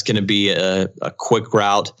 That's going to be a quick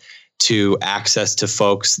route to access to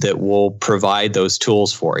folks that will provide those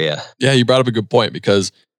tools for you. Yeah, you brought up a good point,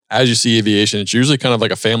 because as you see aviation, it's usually kind of like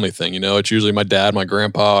a family thing. You know, it's usually my dad, my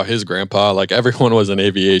grandpa, his grandpa, like everyone was in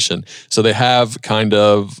aviation. So they have kind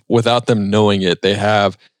of, without them knowing it, they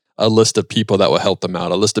have a list of people that will help them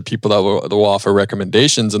out, a list of people that will offer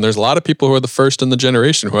recommendations. And there's a lot of people who are the first in the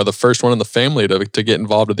generation, who are the first one in the family to get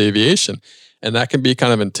involved with aviation. And that can be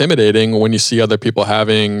kind of intimidating when you see other people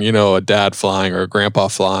having, you know, a dad flying or a grandpa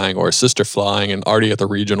flying or a sister flying and already at the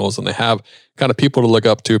regionals, and they have kind of people to look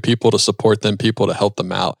up to, people to support them, people to help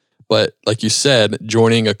them out. But like you said,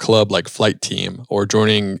 joining a club like Flight Team or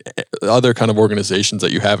joining other kind of organizations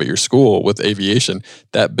that you have at your school with aviation,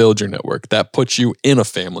 that builds your network, that puts you in a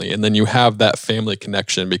family. And then you have that family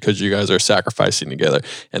connection because you guys are sacrificing together,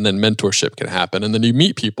 and then mentorship can happen. And then you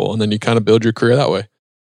meet people, and then you kind of build your career that way.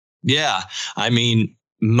 Yeah. I mean,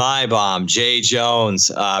 my bomb, Jay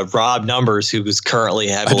Jones, Rob Numbers, who was currently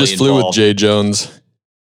heavily involved. I just flew with Jay Jones.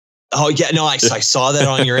 Oh, yeah. No, I saw that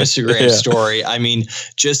on your Instagram story. I mean,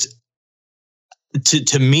 just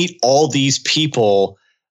to meet all these people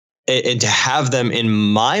and to have them in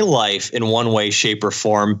my life in one way, shape, or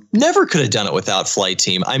form, never could have done it without Flight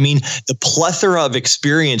Team. I mean, the plethora of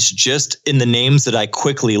experience just in the names that I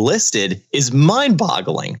quickly listed is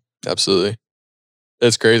mind-boggling. Absolutely.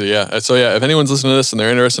 It's crazy, yeah. So yeah, if anyone's listening to this and they're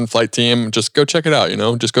interested in Flight Team, just go check it out, you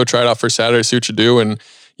know? Just go try it out for Saturday, see what you do, and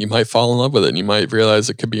you might fall in love with it, and you might realize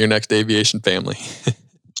it could be your next aviation family.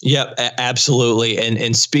 Yeah, absolutely.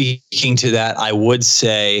 And speaking to that, I would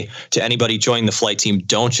say to anybody joining the Flight Team,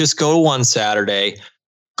 don't just go to one Saturday.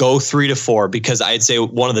 Go 3 to 4, because I'd say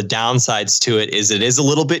one of the downsides to it is a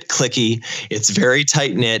little bit cliquey. It's very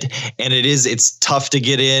tight knit, and it's tough to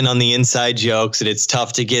get in on the inside jokes, and it's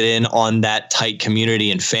tough to get in on that tight community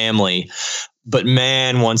and family. But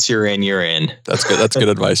man, once you're in, you're in. That's good. That's good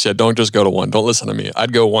advice. Yeah, don't just go to one. Don't listen to me.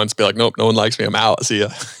 I'd go once, be like, nope, no one likes me. I'm out. See ya.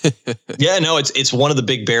 Yeah, no, it's one of the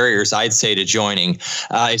big barriers I'd say to joining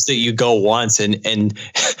is that you go once and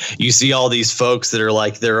you see all these folks that are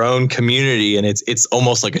like their own community, and it's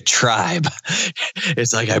almost like a tribe.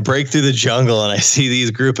 It's like I break through the jungle and I see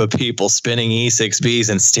these group of people spinning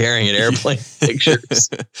E6Bs and staring at airplane pictures.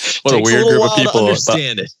 What a weird group of people.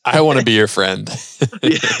 Understand it. I want to be your friend.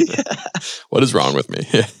 Yeah. What is wrong with me?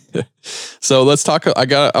 So let's talk. I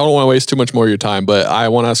don't want to waste too much more of your time, but I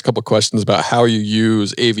want to ask a couple questions about how you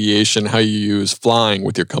use aviation, how you use flying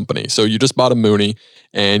with your company. So you just bought a Mooney,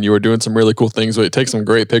 and you were doing some really cool things. You take some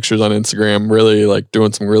great pictures on Instagram, really like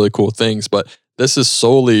doing some really cool things. But this is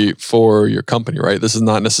solely for your company, right? This is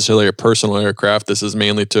not necessarily a personal aircraft. This is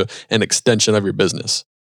mainly to an extension of your business.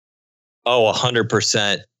 Oh,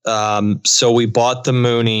 100%. So we bought the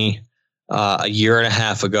Mooney a year and a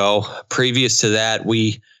half ago. Previous to that,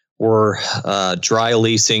 we were dry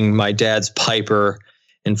leasing my dad's Piper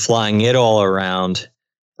and flying it all around.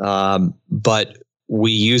 But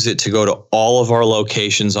we use it to go to all of our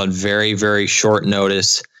locations on very, very short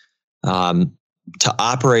notice. To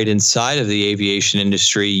operate inside of the aviation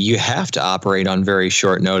industry, you have to operate on very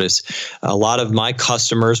short notice. A lot of my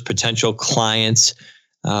customers, potential clients,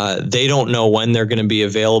 they don't know when they're going to be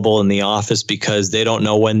available in the office because they don't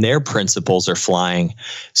know when their principals are flying.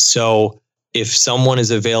 So if someone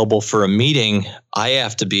is available for a meeting, I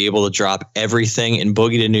have to be able to drop everything and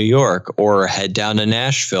boogie to New York, or head down to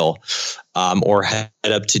Nashville, or head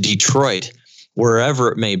up to Detroit,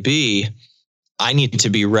 wherever it may be. I need to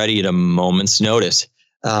be ready at a moment's notice.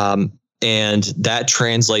 And that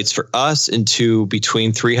translates for us into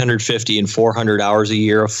between 350 and 400 hours a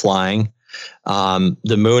year of flying.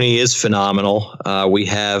 The Mooney is phenomenal. We've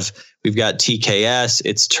got TKS,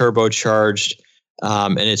 it's turbocharged,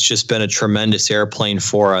 and it's just been a tremendous airplane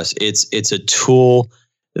for us. It's a tool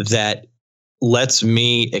that lets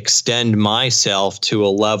me extend myself to a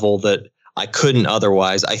level that I couldn't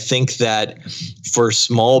otherwise. I think that for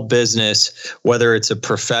small business, whether it's a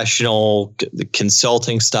professional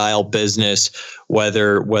consulting style business,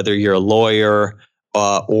 whether you're a lawyer,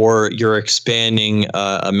 or you're expanding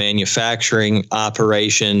a manufacturing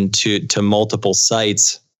operation to multiple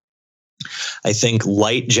sites, I think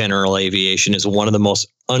light general aviation is one of the most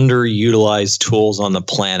underutilized tools on the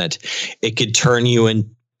planet. It could turn you into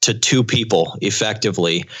two people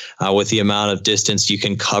effectively, with the amount of distance you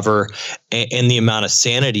can cover and the amount of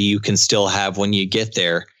sanity you can still have when you get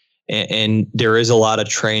there. And there is a lot of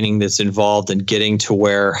training that's involved in getting to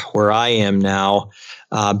where I am now.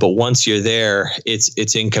 But once you're there,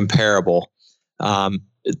 it's incomparable.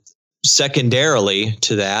 Secondarily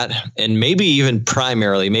to that, and maybe even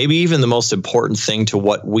primarily, maybe even the most important thing to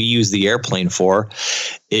what we use the airplane for,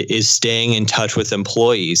 is staying in touch with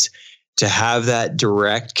employees. To have that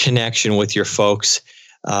direct connection with your folks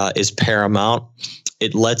is paramount.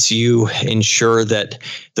 It lets you ensure that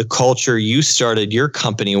the culture you started your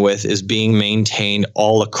company with is being maintained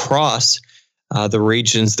all across the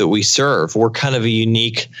regions that we serve. We're kind of a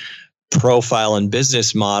unique profile and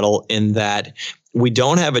business model in that we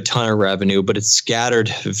don't have a ton of revenue, but it's scattered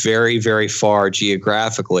very, very far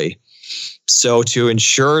geographically. So to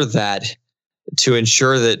ensure that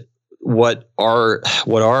what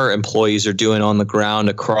our employees are doing on the ground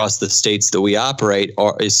across the states that we operate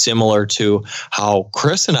is similar to how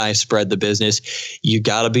Chris and I spread the business. You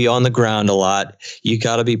got to be on the ground a lot. You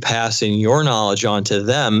got to be passing your knowledge on to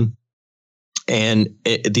them. And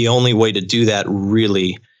the only way to do that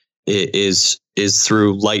really is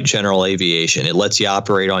through light general aviation. It lets you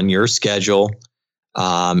operate on your schedule.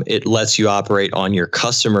 It lets you operate on your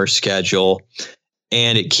customer schedule.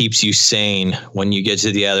 And it keeps you sane when you get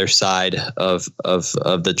to the other side of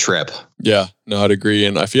the trip. Yeah, no, I'd agree.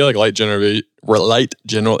 And I feel like light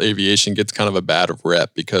general aviation gets kind of a bad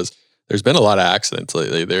rep because there's been a lot of accidents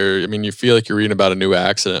lately. You feel like you're reading about a new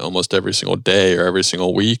accident almost every single day or every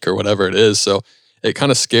single week or whatever it is. So it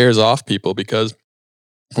kind of scares off people because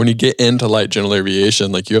when you get into light general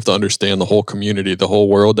aviation, like you have to understand the whole community, the whole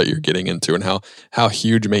world that you're getting into, and how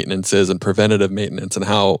huge maintenance is and preventative maintenance,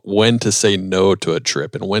 and when to say no to a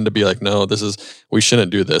trip and when to be like, no, we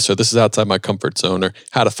shouldn't do this, or this is outside my comfort zone, or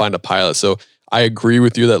how to find a pilot. So I agree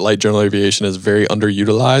with you that light general aviation is very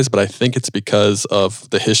underutilized, but I think it's because of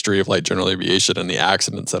the history of light general aviation and the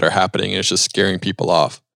accidents that are happening. And it's just scaring people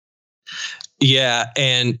off. Yeah.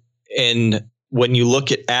 And when you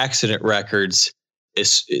look at accident records,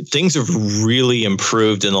 things have really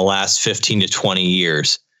improved in the last 15 to 20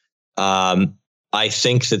 years. I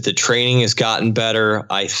think that the training has gotten better.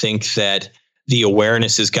 I think that the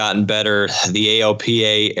awareness has gotten better. The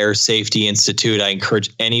AOPA Air Safety Institute, I encourage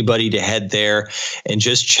anybody to head there and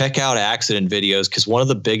just check out accident videos, because one of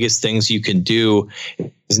the biggest things you can do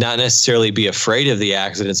is not necessarily be afraid of the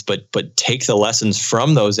accidents, but take the lessons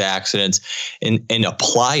from those accidents and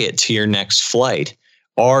apply it to your next flight.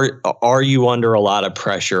 Are you under a lot of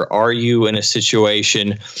pressure? Are you in a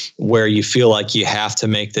situation where you feel like you have to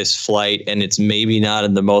make this flight and it's maybe not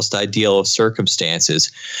in the most ideal of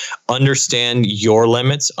circumstances? Understand your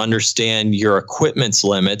limits, understand your equipment's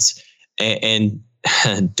limits, and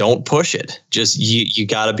don't push it. Just you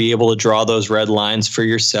got to be able to draw those red lines for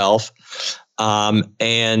yourself.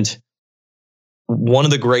 And one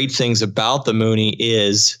of the great things about the Mooney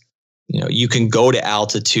is, you can go to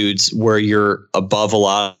altitudes where you're above a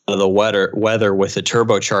lot of the weather with the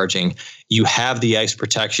turbocharging. You have the ice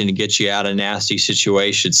protection to get you out of nasty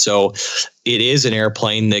situations. So it is an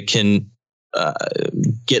airplane that can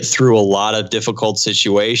get through a lot of difficult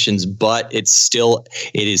situations, but it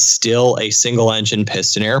is still a single engine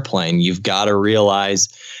piston airplane. You've got to realize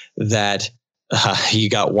that you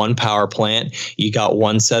got one power plant, you got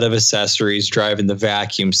one set of accessories driving the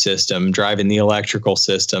vacuum system, driving the electrical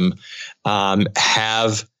system.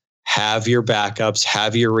 Have your backups,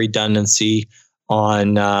 have your redundancy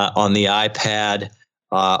on the iPad,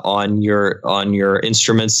 on your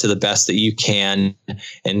instruments to the best that you can.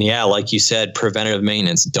 And yeah, like you said, preventative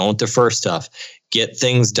maintenance. Don't defer stuff. Get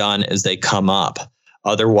things done as they come up.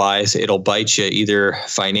 Otherwise, it'll bite you either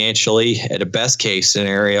financially at a best case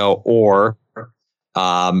scenario, or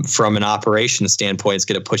from an operations standpoint, it's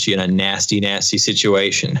going to put you in a nasty, nasty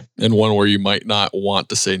situation. And one where you might not want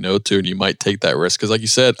to say no to, and you might take that risk. Because like you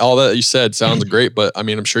said, all that you said sounds great, but I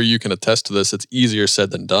mean, I'm sure you can attest to this. It's easier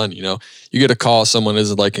said than done. You know, you get a call, someone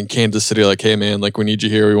is like in Kansas City, like, hey man, like we need you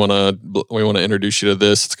here. We want to introduce you to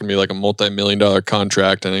this. It's going to be like a multi-million-dollar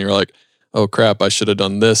contract. And then you're like, oh crap, I should have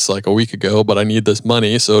done this like a week ago, but I need this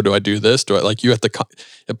money. So do I do this? Do I, like, you have to,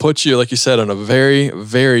 it puts you, like you said, in a very,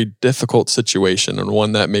 very difficult situation, and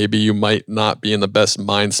one that maybe you might not be in the best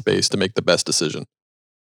mind space to make the best decision.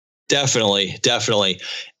 Definitely.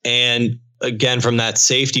 And again, from that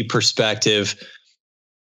safety perspective,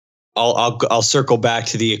 I'll circle back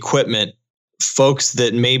to the equipment. Folks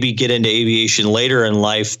that maybe get into aviation later in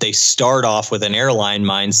life, they start off with an airline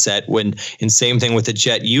mindset, and same thing with the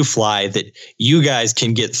jet you fly, that you guys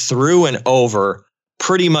can get through and over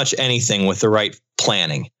pretty much anything with the right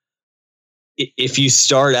planning. If you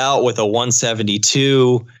start out with a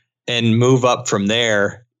 172 and move up from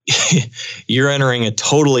there, you're entering a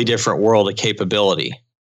totally different world of capability.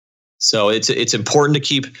 So it's important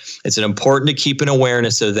to keep an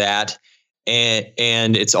awareness of that.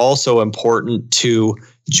 And it's also important to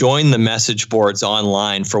join the message boards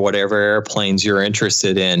online for whatever airplanes you're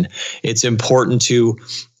interested in. It's important to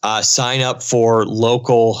sign up for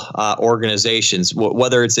local organizations,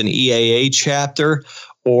 whether it's an EAA chapter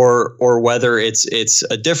or whether it's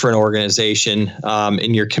a different organization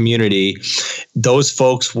in your community. Those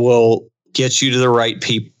folks will get you to the right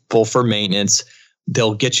people for maintenance.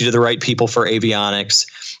 They'll get you to the right people for avionics.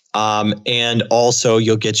 And also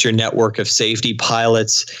you'll get your network of safety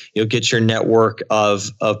pilots. You'll get your network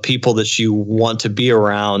of people that you want to be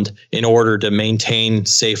around in order to maintain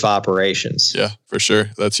safe operations. Yeah, for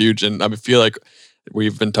sure. That's huge. And I feel like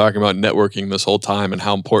we've been talking about networking this whole time and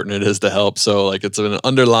how important it is to help. So like, it's an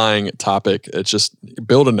underlying topic. It's just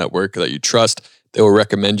build a network that you trust. They will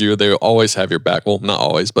recommend you. They will always have your back. Well, not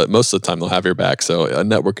always, but most of the time they'll have your back. So a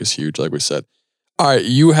network is huge, like we said. All right,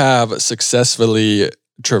 you have successfully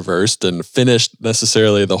traversed and finished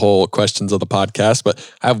necessarily the whole questions of the podcast,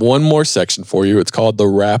 but I have one more section for you. It's called the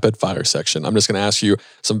rapid fire section. I'm just going to ask you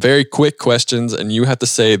some very quick questions, and you have to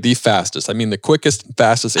say the fastest. I mean, the quickest,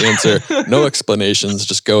 fastest answer. No explanations.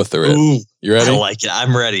 Just go through it. Ooh, you ready? I like it.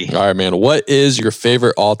 I'm ready. All right, man. What is your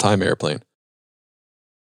favorite all-time airplane?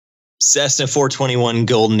 Cessna 421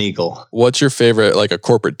 Golden Eagle. What's your favorite, like a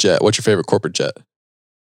corporate jet? What's your favorite corporate jet?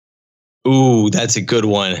 Ooh, that's a good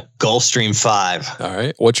one. Gulfstream 5. All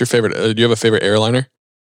right. What's your favorite? Do you have a favorite airliner?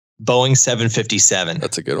 Boeing 757.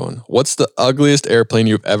 That's a good one. What's the ugliest airplane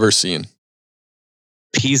you've ever seen?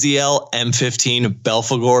 PZL M15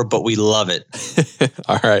 Belfagor, but we love it.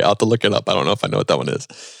 All right. I'll have to look it up. I don't know if I know what that one is.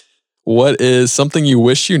 What is something you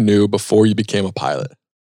wish you knew before you became a pilot?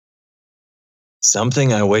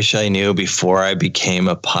 Something I wish I knew before I became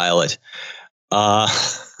a pilot.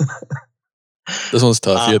 This one's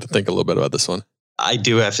tough. You have to think a little bit about this one. I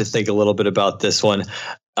do have to think a little bit about this one.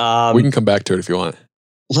 We can come back to it if you want.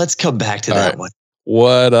 Let's come back to that one.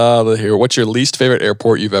 What's your least favorite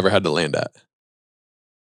airport you've ever had to land at?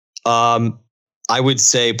 I would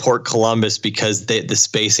say Port Columbus, because the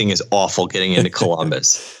spacing is awful getting into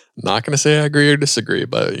Columbus. Not going to say I agree or disagree,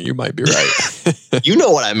 but you might be right. You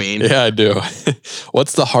know what I mean. Yeah, I do.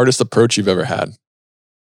 What's the hardest approach you've ever had?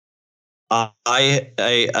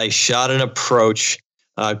 I shot an approach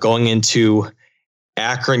going into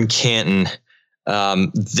Akron, Canton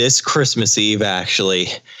this Christmas Eve, actually,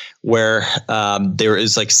 where there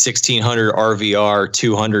is like 1,600 RVR,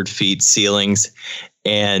 200 feet ceilings,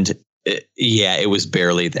 and it was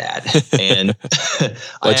barely that. And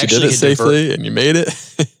but you did it safely and you made it.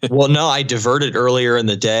 Well, no, I diverted earlier in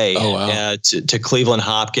the day. Oh, wow. To Cleveland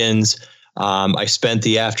Hopkins. I spent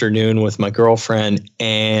the afternoon with my girlfriend,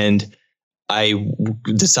 and I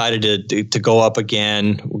decided to go up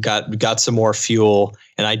again, got some more fuel,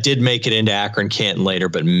 and I did make it into Akron, Canton later,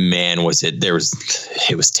 but man, it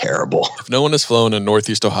was terrible. If no one has flown in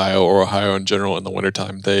Northeast Ohio or Ohio in general in the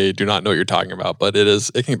wintertime, they do not know what you're talking about, but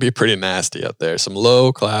it can be pretty nasty out there. Some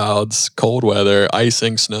low clouds, cold weather,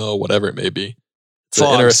 icing, snow, whatever it may be. It's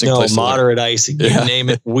fog, an interesting snow, place moderate icing, you name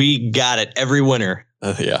it. We got it every winter.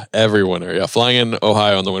 Every winter. Yeah, flying in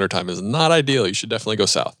Ohio in the wintertime is not ideal. You should definitely go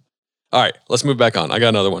south. All right, let's move back on. I got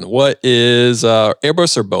another one. What is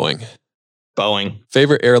Airbus or Boeing? Boeing.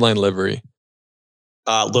 Favorite airline livery?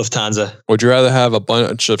 Lufthansa. Would you rather have a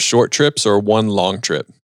bunch of short trips or one long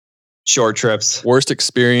trip? Short trips. Worst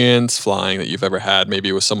experience flying that you've ever had,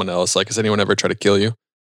 maybe with someone else? Like, has anyone ever tried to kill you?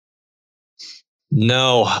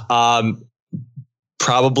 No.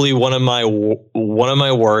 probably one of my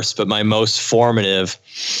worst, but my most formative.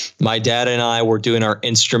 My dad and I were doing our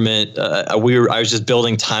instrument. I was just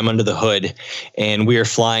building time under the hood, and we were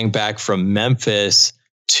flying back from Memphis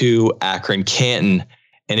to Akron Canton,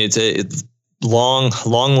 and it's long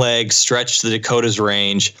leg stretch to the Dakotas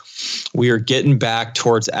range. We were getting back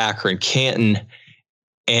towards Akron Canton,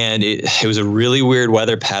 and it was a really weird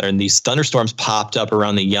weather pattern. These thunderstorms popped up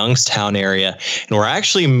around the Youngstown area, and we're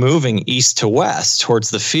actually moving east to west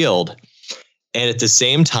towards the field. And at the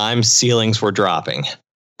same time, ceilings were dropping.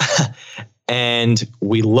 And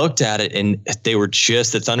we looked at it, and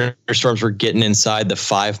the thunderstorms were getting inside the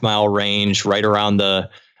 5 mile range, right around the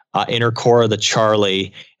inner core of the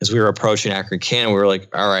Charlie. As we were approaching Akron Canton, we were like,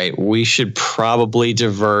 all right, we should probably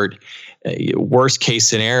divert. Worst case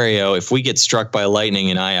scenario, if we get struck by lightning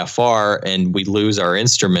in IFR and we lose our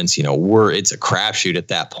instruments, it's a crapshoot at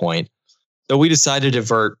that point. So we decided to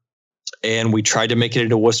divert, and we tried to make it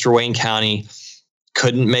into Worcester Wayne County.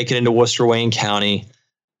 Couldn't make it into Worcester Wayne County.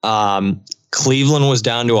 Cleveland was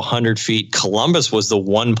down to 100 feet. Columbus was the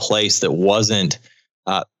one place that wasn't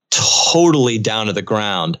totally down to the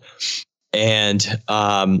ground. And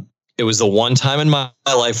it was the one time in my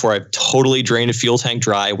life where I've totally drained a fuel tank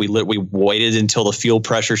dry. We waited until the fuel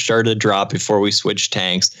pressure started to drop before we switched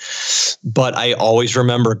tanks. But I always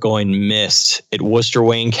remember going missed at Worcester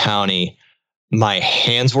Wayne County. My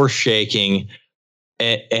hands were shaking,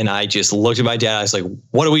 and I just looked at my dad. I was like,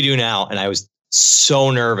 what do we do now? And I was so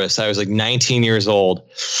nervous. I was like 19 years old.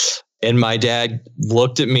 And my dad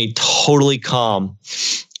looked at me totally calm,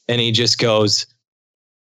 and he just goes,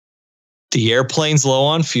 the airplane's low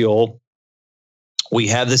on fuel. We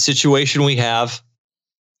have the situation we have,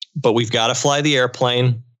 but we've got to fly the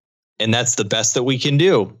airplane, and that's the best that we can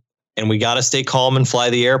do. And we got to stay calm and fly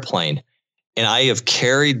the airplane. And I have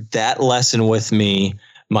carried that lesson with me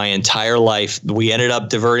my entire life. We ended up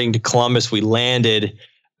diverting to Columbus. We landed.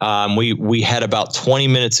 We had about 20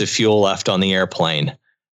 minutes of fuel left on the airplane.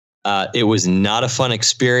 It was not a fun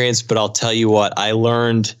experience, but I'll tell you what, I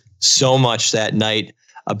learned so much that night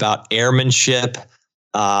about airmanship,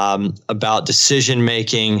 about decision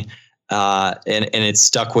making, and it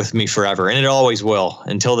stuck with me forever, and it always will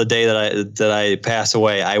until the day that I pass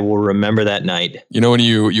away. I will remember that night. When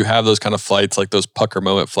you have those kind of flights, like those pucker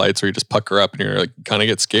moment flights, where you just pucker up and you're like kind of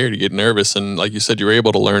get scared, you get nervous, and like you said, you were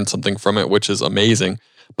able to learn something from it, which is amazing.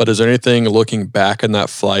 But is there anything looking back in that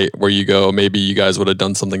flight where you go, maybe you guys would have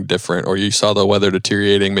done something different, or you saw the weather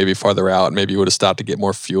deteriorating maybe farther out, maybe you would have stopped to get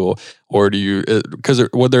more fuel, or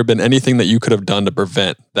would there have been anything that you could have done to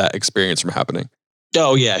prevent that experience from happening?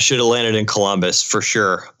 Oh yeah, should have landed in Columbus for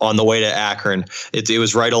sure on the way to Akron. It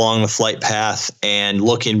was right along the flight path, and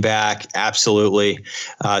looking back, absolutely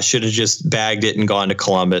should have just bagged it and gone to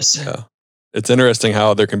Columbus. Yeah. It's interesting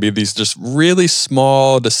how there can be these just really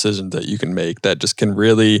small decisions that you can make that just can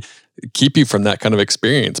really keep you from that kind of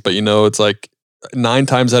experience. But it's like 9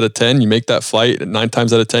 times out of 10, you make that flight, and 9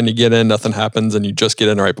 times out of 10, you get in, nothing happens, and you just get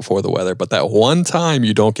in right before the weather. But that one time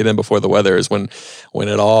you don't get in before the weather is when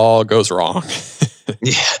it all goes wrong.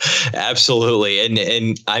 Yeah, absolutely.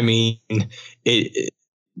 And I mean, you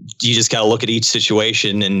just got to look at each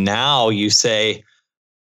situation. And now you say,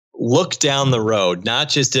 look down the road, not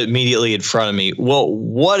just immediately in front of me. Well,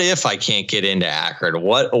 what if I can't get into Akron?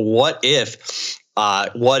 What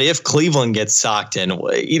if Cleveland gets socked in?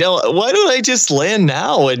 Why don't I just land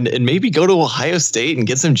now and maybe go to Ohio State and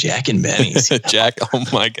get some Jack and Benny's? Jack, oh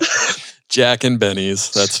my God. Jack and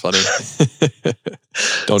Benny's. That's funny.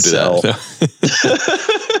 Don't do that.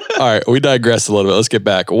 No. All right, we digress a little bit. Let's get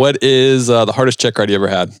back. What is the hardest check ride you ever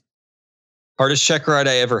had? Hardest check ride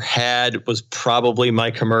I ever had was probably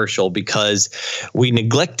my commercial, because we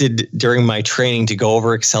neglected during my training to go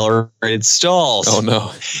over accelerated stalls. Oh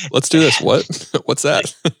no. Let's do this. What's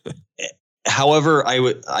that? However,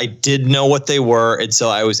 I did know what they were, and so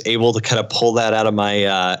I was able to kind of pull that out of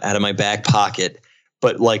my back pocket.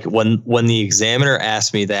 But like when the examiner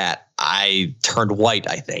asked me that, I turned white,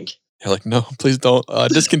 I think. You're like, no, please don't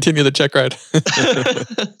discontinue the check ride.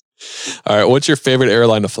 All right. What's your favorite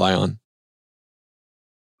airline to fly on?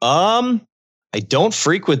 I don't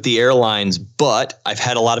frequent the airlines, but I've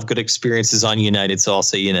had a lot of good experiences on United, so I'll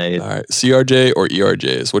say United. All right. CRJ or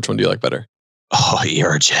ERJs? Which one do you like better? Oh,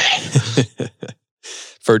 ERJ.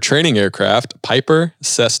 For training aircraft, Piper,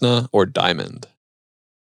 Cessna, or Diamond?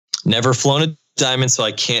 Never flown a Diamond, so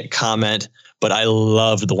I can't comment, but I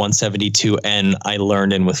loved the 172N I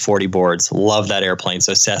learned in with 40 boards. Love that airplane,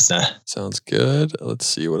 so Cessna. Sounds good. Let's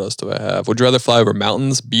see, what else do I have? Would you rather fly over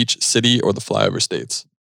mountains, beach, city, or the flyover states?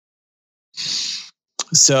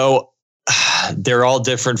 So They're all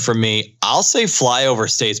different from me. I'll say fly over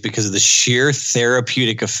states because of the sheer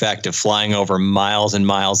therapeutic effect of flying over miles and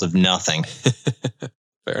miles of nothing.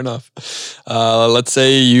 Fair enough. Let's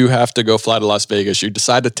say you have to go fly to Las Vegas. You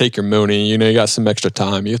decide to take your Mooney. You know, you got some extra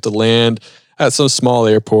time. You have to land at some small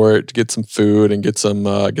airport to get some food and get some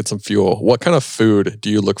fuel. What kind of food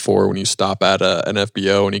do you look for when you stop at an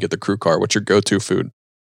FBO and you get the crew car? What's your go-to food?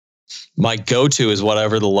 My go-to is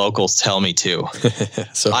whatever the locals tell me to.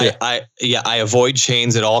 So I avoid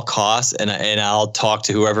chains at all costs, and I'll talk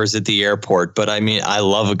to whoever's at the airport. But I mean, I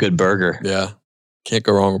love a good burger. Yeah, can't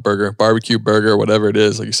go wrong with burger, barbecue burger, whatever it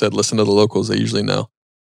is. Like you said, listen to the locals; they usually know.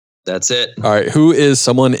 That's it. All right, who is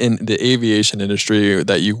someone in the aviation industry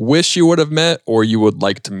that you wish you would have met or you would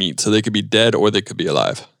like to meet? So they could be dead or they could be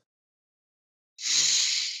alive.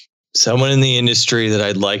 Someone in the industry that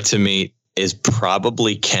I'd like to meet is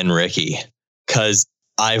probably Ken Rickey, because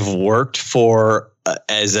I've worked for,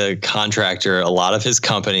 as a contractor, a lot of his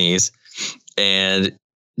companies, and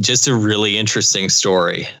just a really interesting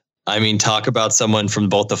story. I mean, talk about someone from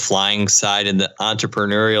both the flying side and the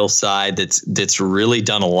entrepreneurial side that's really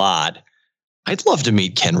done a lot. I'd love to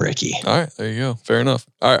meet Ken Rickey. All right, there you go. Fair enough.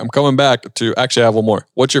 All right, I'm coming back to, actually I have one more.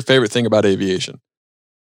 What's your favorite thing about aviation?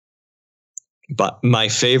 But my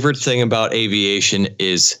favorite thing about aviation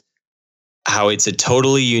is how it's a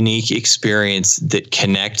totally unique experience that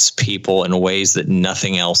connects people in ways that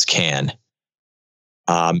nothing else can.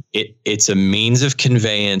 It's a means of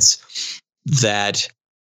conveyance that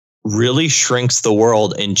really shrinks the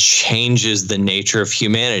world and changes the nature of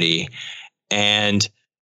humanity. And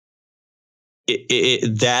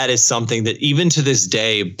that is something that even to this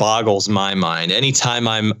day boggles my mind. Anytime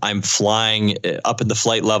I'm flying up in the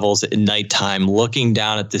flight levels at nighttime, looking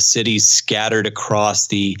down at the cities scattered across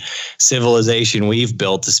the civilization we've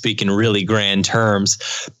built, to speak in really grand terms,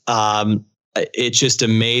 it just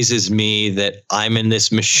amazes me that I'm in this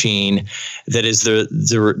machine that is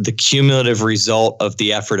the cumulative result of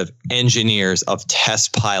the effort of engineers, of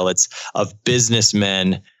test pilots, of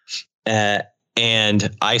businessmen.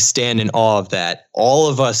 And I stand in awe of that. All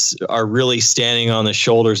of us are really standing on the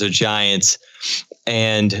shoulders of giants,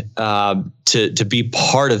 and to be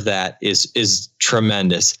part of that is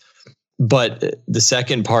tremendous. But the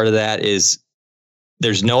second part of that is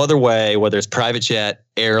there's no other way, whether it's private jet,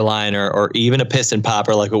 airline, or even a piston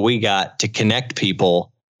popper like what we got, to connect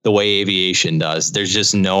people the way aviation does. There's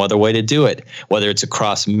just no other way to do it, whether it's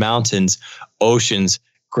across mountains, oceans,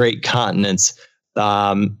 great continents.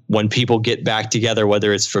 When people get back together,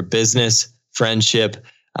 whether it's for business, friendship,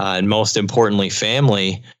 and most importantly,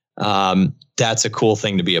 family, that's a cool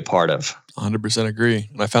thing to be a part of. 100% agree.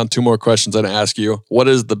 And I found two more questions I'd ask you. What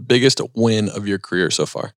is the biggest win of your career so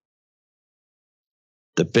far?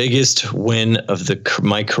 The biggest win of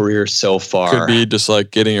my career so far could be just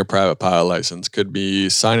like getting your private pilot license. Could be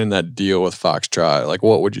signing that deal with Foxtrot. Like,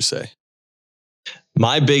 what would you say?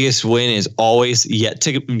 My biggest win is always yet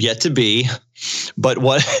to be,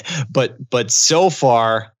 but so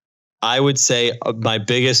far, I would say my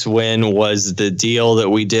biggest win was the deal that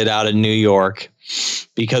we did out in New York,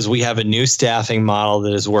 because we have a new staffing model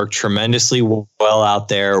that has worked tremendously well out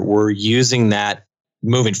there. We're using that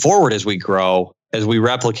moving forward as we grow, as we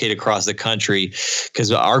replicate across the country,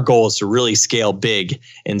 because our goal is to really scale big.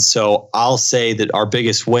 And so I'll say that our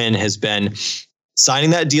biggest win has been signing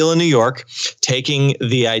that deal in New York, taking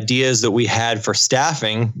the ideas that we had for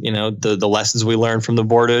staffing, the lessons we learned from the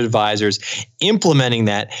board of advisors, implementing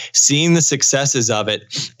that, seeing the successes of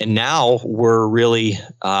it. And now we're really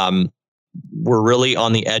on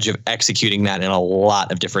the edge of executing that in a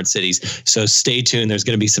lot of different cities. So stay tuned. There's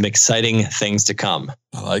going to be some exciting things to come.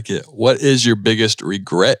 I like it. What is your biggest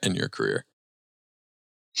regret in your career?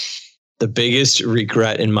 The biggest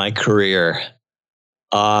regret in my career,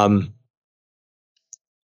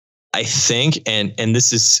 I think, and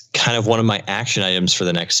this is kind of one of my action items for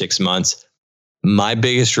the next 6 months, my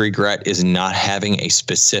biggest regret is not having a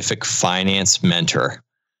specific finance mentor.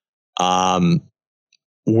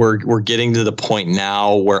 We're getting to the point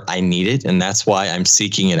now where I need it, and that's why I'm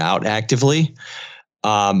seeking it out actively.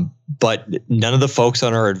 But none of the folks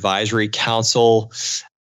on our advisory council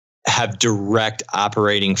have direct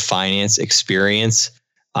operating finance experience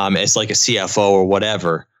as like a CFO or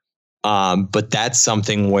whatever. But that's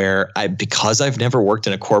something where because I've never worked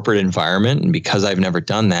in a corporate environment, and because I've never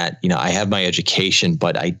done that, I have my education,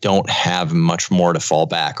 but I don't have much more to fall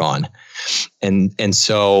back on. And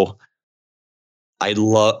so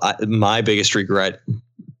my biggest regret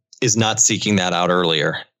is not seeking that out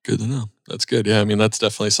earlier. Good to know. That's good. Yeah. I mean, that's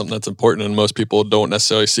definitely something that's important, and most people don't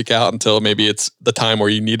necessarily seek out until maybe it's the time where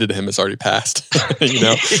you needed him has already passed,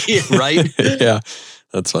 Right? Yeah.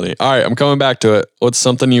 That's funny. All right, I'm coming back to it. What's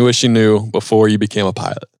something you wish you knew before you became a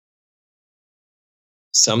pilot?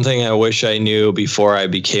 Something I wish I knew before I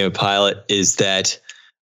became a pilot is that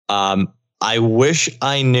I wish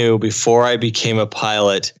I knew before I became a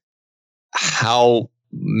pilot how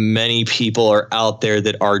many people are out there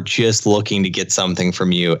that are just looking to get something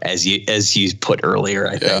from you, as you put earlier,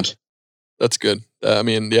 I think. That's good.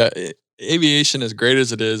 Aviation, as great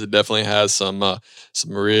as it is, it definitely has some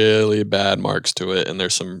really bad marks to it, and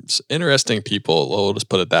there's some interesting people. We'll just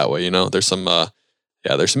put it that way. There's some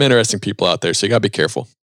interesting people out there, so you gotta be careful.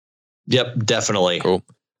 Yep, definitely. Cool.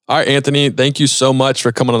 All right, Anthony, thank you so much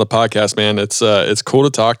for coming on the podcast, man. It's cool to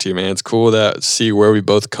talk to you, man. It's cool to see where we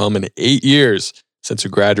both come in 8 years since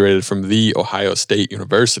we graduated from The Ohio State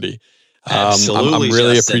University. Absolutely, I'm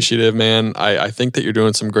really Justin. appreciative, man. I think that you're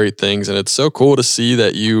doing some great things, and it's so cool to see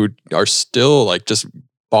that you are still like just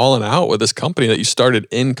balling out with this company that you started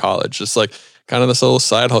in college. Just like kind of this little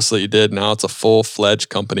side hustle that you did. Now it's a full-fledged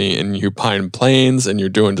company, and you're buying planes, and you're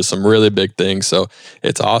doing just some really big things. So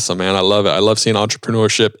it's awesome, man. I love it. I love seeing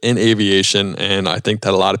entrepreneurship in aviation, and I think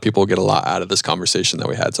that a lot of people get a lot out of this conversation that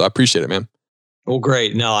we had. So I appreciate it, man. Well,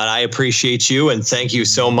 great. No, and I appreciate you, and thank you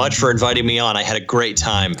so much for inviting me on. I had a great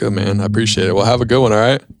time. Good, man. I appreciate it. Well, have a good one, all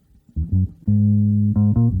right?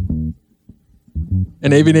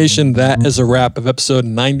 And Aviation, that is a wrap of episode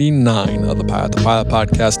 99 of the Pilot to Pilot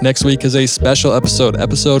podcast. Next week is a special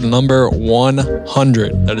episode number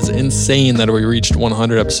 100. That is insane that we reached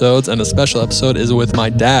 100 episodes, and a special episode is with my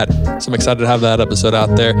dad. So I'm excited to have that episode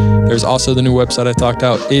out there. There's also the new website I talked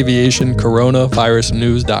about,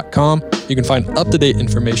 aviationcoronavirusnews.com. You can find up-to-date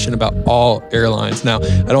information about all airlines. Now,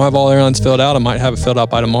 I don't have all airlines filled out. I might have it filled out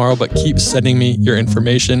by tomorrow, but keep sending me your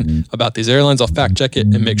information about these airlines. I'll fact check it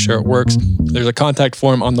and make sure it works. There's a contact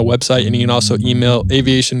form on the website, and you can also email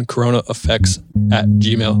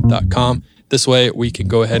aviationcoronaeffects@gmail.com. This way we can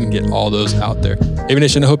go ahead and get all those out there.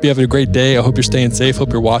 Aviation, I hope you have a great day. I hope you're staying safe.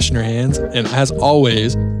 Hope you're washing your hands. And as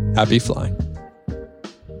always, happy flying.